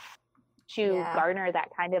enough to garner that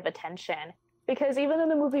kind of attention. because even though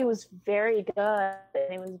the movie was very good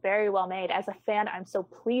and it was very well made, as a fan, I'm so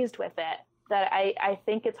pleased with it that I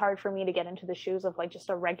think it's hard for me to get into the shoes of like just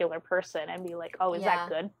a regular person and be like, oh, is that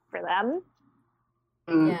good for them?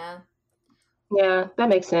 Yeah, that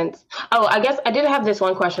makes sense. Oh, I guess I did have this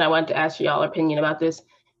one question I wanted to ask y'all opinion about this.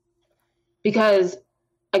 Because,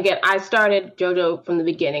 again, I started JoJo from the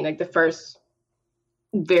beginning, like the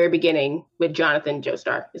very beginning with Jonathan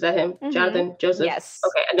Joestar. Is that him? Mm-hmm. Jonathan Joseph? Yes.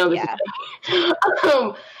 Okay, I know this is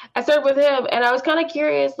I started with him, and I was kind of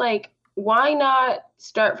curious, like, why not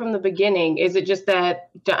start from the beginning? Is it just that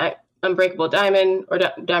Unbreakable Diamond or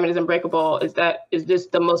Diamond is Unbreakable? Is this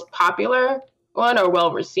the most popular one or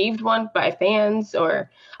well-received one by fans?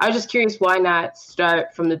 Or I was just curious, why not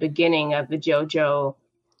start from the beginning of the JoJo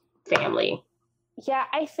family? Yeah,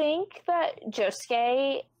 I think that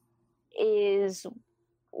Josuke is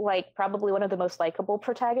like probably one of the most likable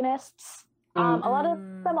protagonists. A lot of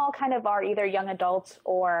them all kind of are either young adults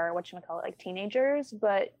or like teenagers,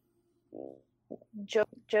 but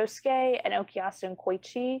Josuke and Okuyasu and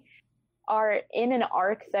Koichi are in an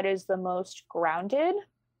arc that is the most grounded.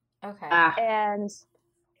 Okay. And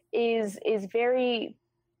is very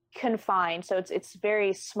confined. So it's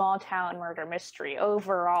very small town murder mystery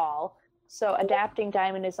overall. So adapting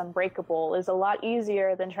Diamond is Unbreakable is a lot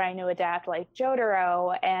easier than trying to adapt like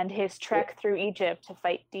Jotaro and his trek through Egypt to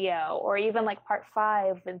fight Dio, or even like part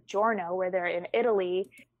 5 with Giorno where they're in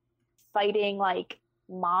Italy fighting like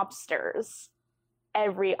mobsters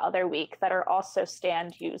every other week that are also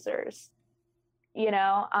stand users,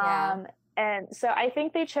 And so I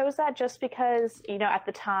think they chose that just because, at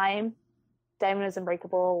the time, Diamond is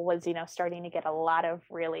Unbreakable was, starting to get a lot of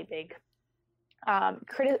really big, not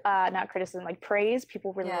criticism, like praise.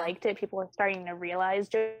 People really liked it. People were starting to realize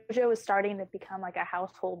JoJo was starting to become like a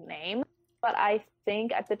household name. But I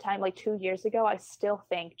think at the time, like 2 years ago, I still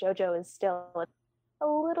think JoJo is still a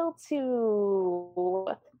little too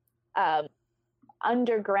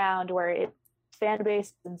underground, where its fan base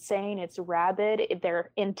is insane, it's rabid,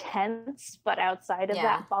 they're intense, but outside of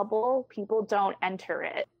that bubble, people don't enter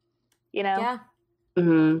it, Yeah.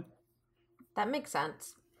 Mm-hmm. That makes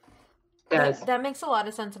sense. Yes. That makes a lot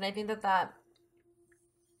of sense, and I think that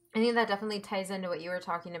definitely ties into what you were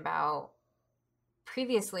talking about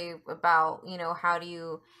previously about, how do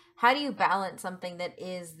you balance something that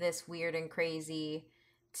is this weird and crazy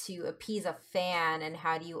to appease a fan, and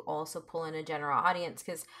how do you also pull in a general audience?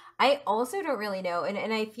 Because I also don't really know,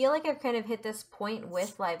 and I feel like I've kind of hit this point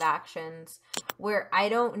with live actions where I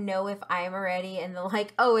don't know if I'm already in the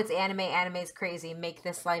like, oh, it's anime's crazy, make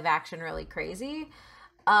this live action really crazy.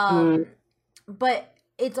 But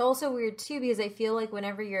it's also weird too, because I feel like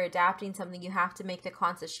whenever you're adapting something, you have to make the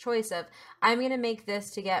conscious choice of, I'm going to make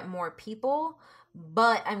this to get more people,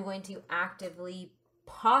 but I'm going to actively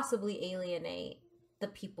possibly alienate the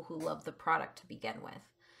people who love the product to begin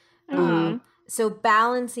with. So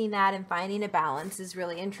balancing that and finding a balance is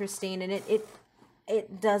really interesting, and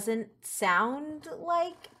it doesn't sound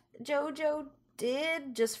like JoJo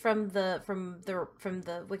did just from the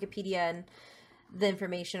Wikipedia and the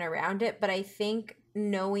information around it. But I think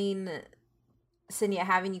knowing, Cinia,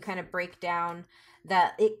 having you kind of break down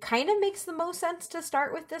that it kind of makes the most sense to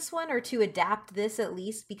start with this one, or to adapt this at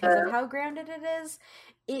least because of how grounded it is.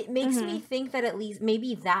 It makes me think that at least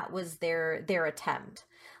maybe that was their attempt.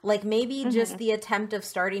 Like maybe just the attempt of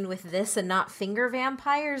starting with this and not finger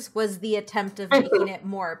vampires was the attempt of making it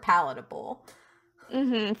more palatable.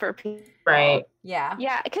 For people. Right. Yeah.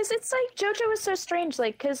 Yeah, because it's like JoJo is so strange.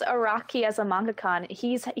 Like, because Araki as a mangaka,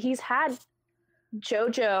 he's had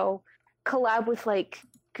JoJo collab with like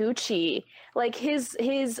Gucci. Like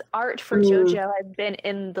his art for JoJo had been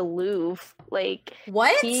in the Louvre. Like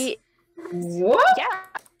what? What?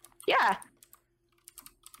 Yeah.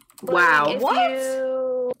 Wow. What?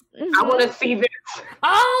 I want to see this.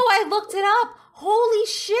 Oh, I looked it up. Holy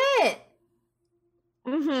shit.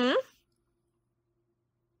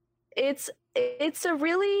 It's a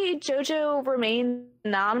really JoJo remains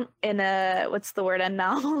in a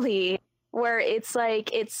anomaly, where it's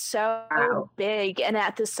like it's so big and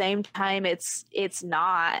at the same time it's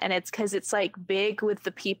not, and it's because it's like big with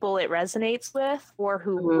the people it resonates with or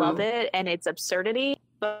who love it and its absurdity,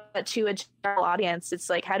 but to a general audience it's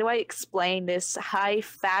like, how do I explain this high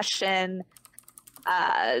fashion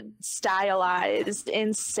stylized,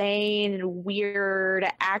 insane, weird,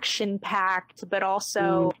 action-packed, but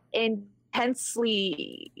also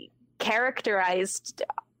intensely characterized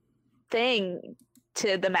thing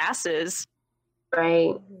to the masses.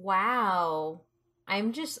 Right. Wow.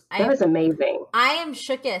 That was amazing. I am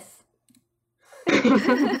shooketh.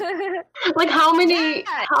 Like how many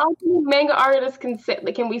manga artists can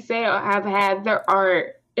we say have had their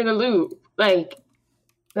art in the Louvre? Like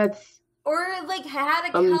that's or like had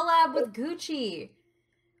a collab with Gucci.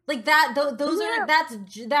 Like that that's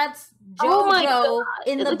JoJo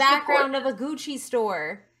in the background of a Gucci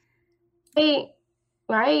store.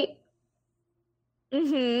 Right?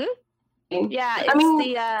 Mhm. Yeah, it's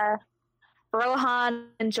the Rohan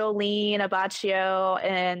and Jolene Abacchio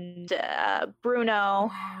and Bruno.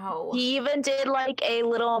 Wow. He even did like a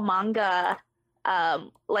little manga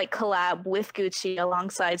like collab with Gucci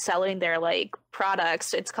alongside selling their like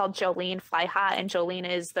products. It's called Jolene Fly Hot, and Jolene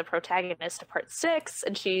is the protagonist of part 6,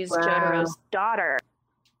 and she's Jotaro's daughter.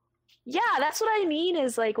 Yeah, that's what I mean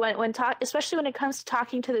is like when especially when it comes to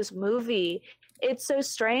talking to this movie, it's so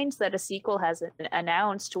strange that a sequel hasn't been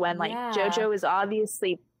announced when like JoJo is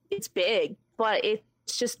obviously it's big, but it's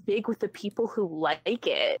just big with the people who like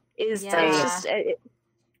it. It's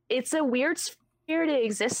a weird sphere to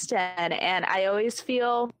exist in, and I always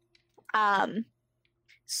feel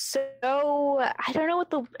so I don't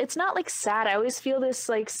know it's not like sad. I always feel this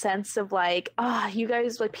like sense of like, you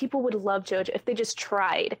guys like people would love JoJo if they just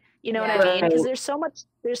tried. You know what I mean? Because there's so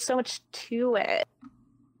much to it.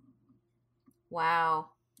 Wow.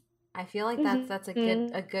 I feel like that's a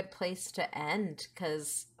good place to end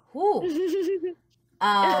because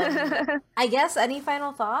I guess any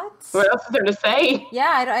final thoughts? What else is there to say?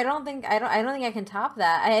 Yeah, I don't think I can top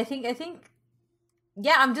that. I think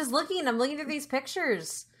yeah, I'm looking through these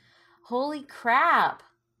pictures. Holy crap.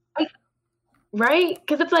 Right?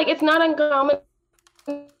 Because it's like it's not uncommon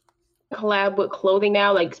collab with clothing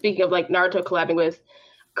now, like speaking of like Naruto collabing with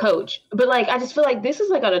Coach, but like I just feel like this is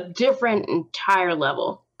like on a different entire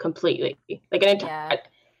level completely, like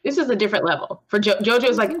this is a different level for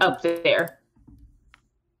JoJo's like up there,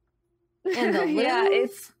 and the Louvre,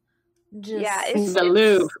 it's the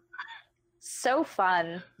Louvre, so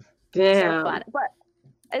fun. Damn. So fun. But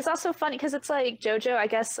it's also funny because it's like JoJo, I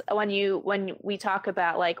guess when we talk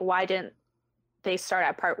about like why didn't they start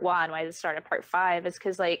at part 1, why did they start at part 5, is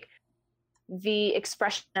because like the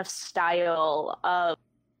expression of style of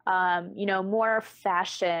more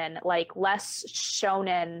fashion, like less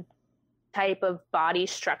shonen type of body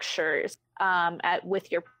structures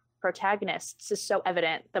with your protagonists is so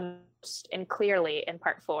evident the most and clearly in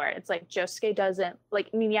part 4. It's like Josuke doesn't like,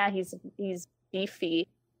 I mean, yeah, he's beefy,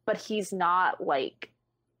 but he's not like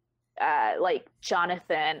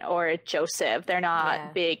Jonathan or Joseph. They're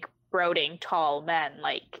not big, brooding, tall men.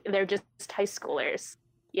 Like they're just high schoolers,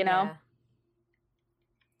 you know? Yeah.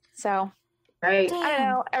 So, right. I don't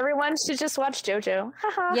know. Everyone should just watch JoJo.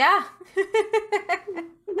 Yeah.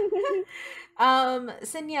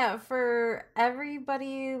 Senya, for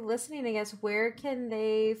everybody listening, I guess, where can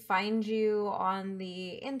they find you on the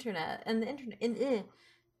internet? You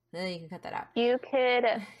can cut that out. You could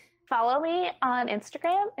follow me on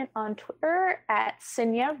Instagram and on Twitter at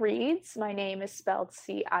Senya Reads. My name is spelled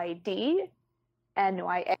CIDNYA. And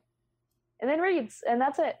then Reads, and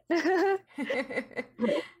that's it.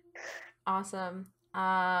 Awesome.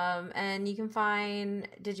 And you can find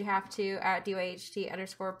Did You Have To at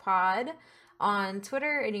DYHT_pod on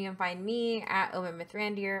Twitter, and you can find me at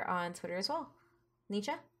OmenMithRandier on Twitter as well.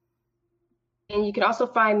 Nisha? And you can also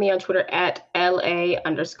find me on Twitter at LA_NEY_SHA.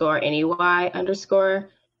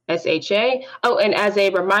 Oh, and as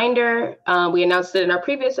a reminder, we announced it in our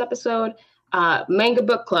previous episode, Manga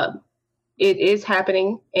Book Club. It is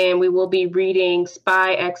happening, and we will be reading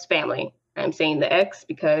Spy X Family. I'm saying the X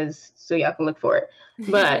because so y'all can look for it.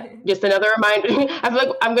 But just another reminder, I feel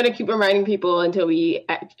like I'm going to keep reminding people until we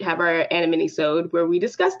have our anime-isode where we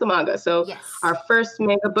discuss the manga. So our first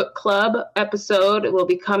Manga Book Club episode will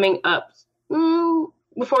be coming up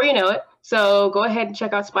before you know it. So go ahead and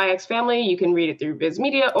check out Spy X Family. You can read it through Viz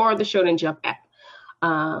Media or the Shonen Jump app.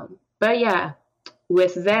 But yeah,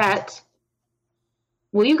 with that,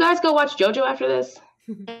 will you guys go watch JoJo after this?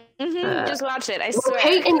 Just watch it, I swear.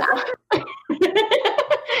 Kate and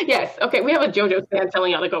yes, okay, we have a JoJo fan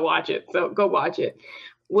telling y'all to go watch it, so go watch it.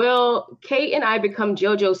 Will Kate and I become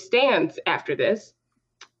JoJo stans after this?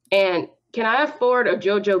 And can I afford a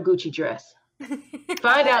JoJo Gucci dress?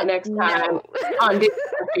 Find out next time on this.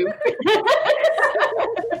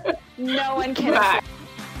 No one can afford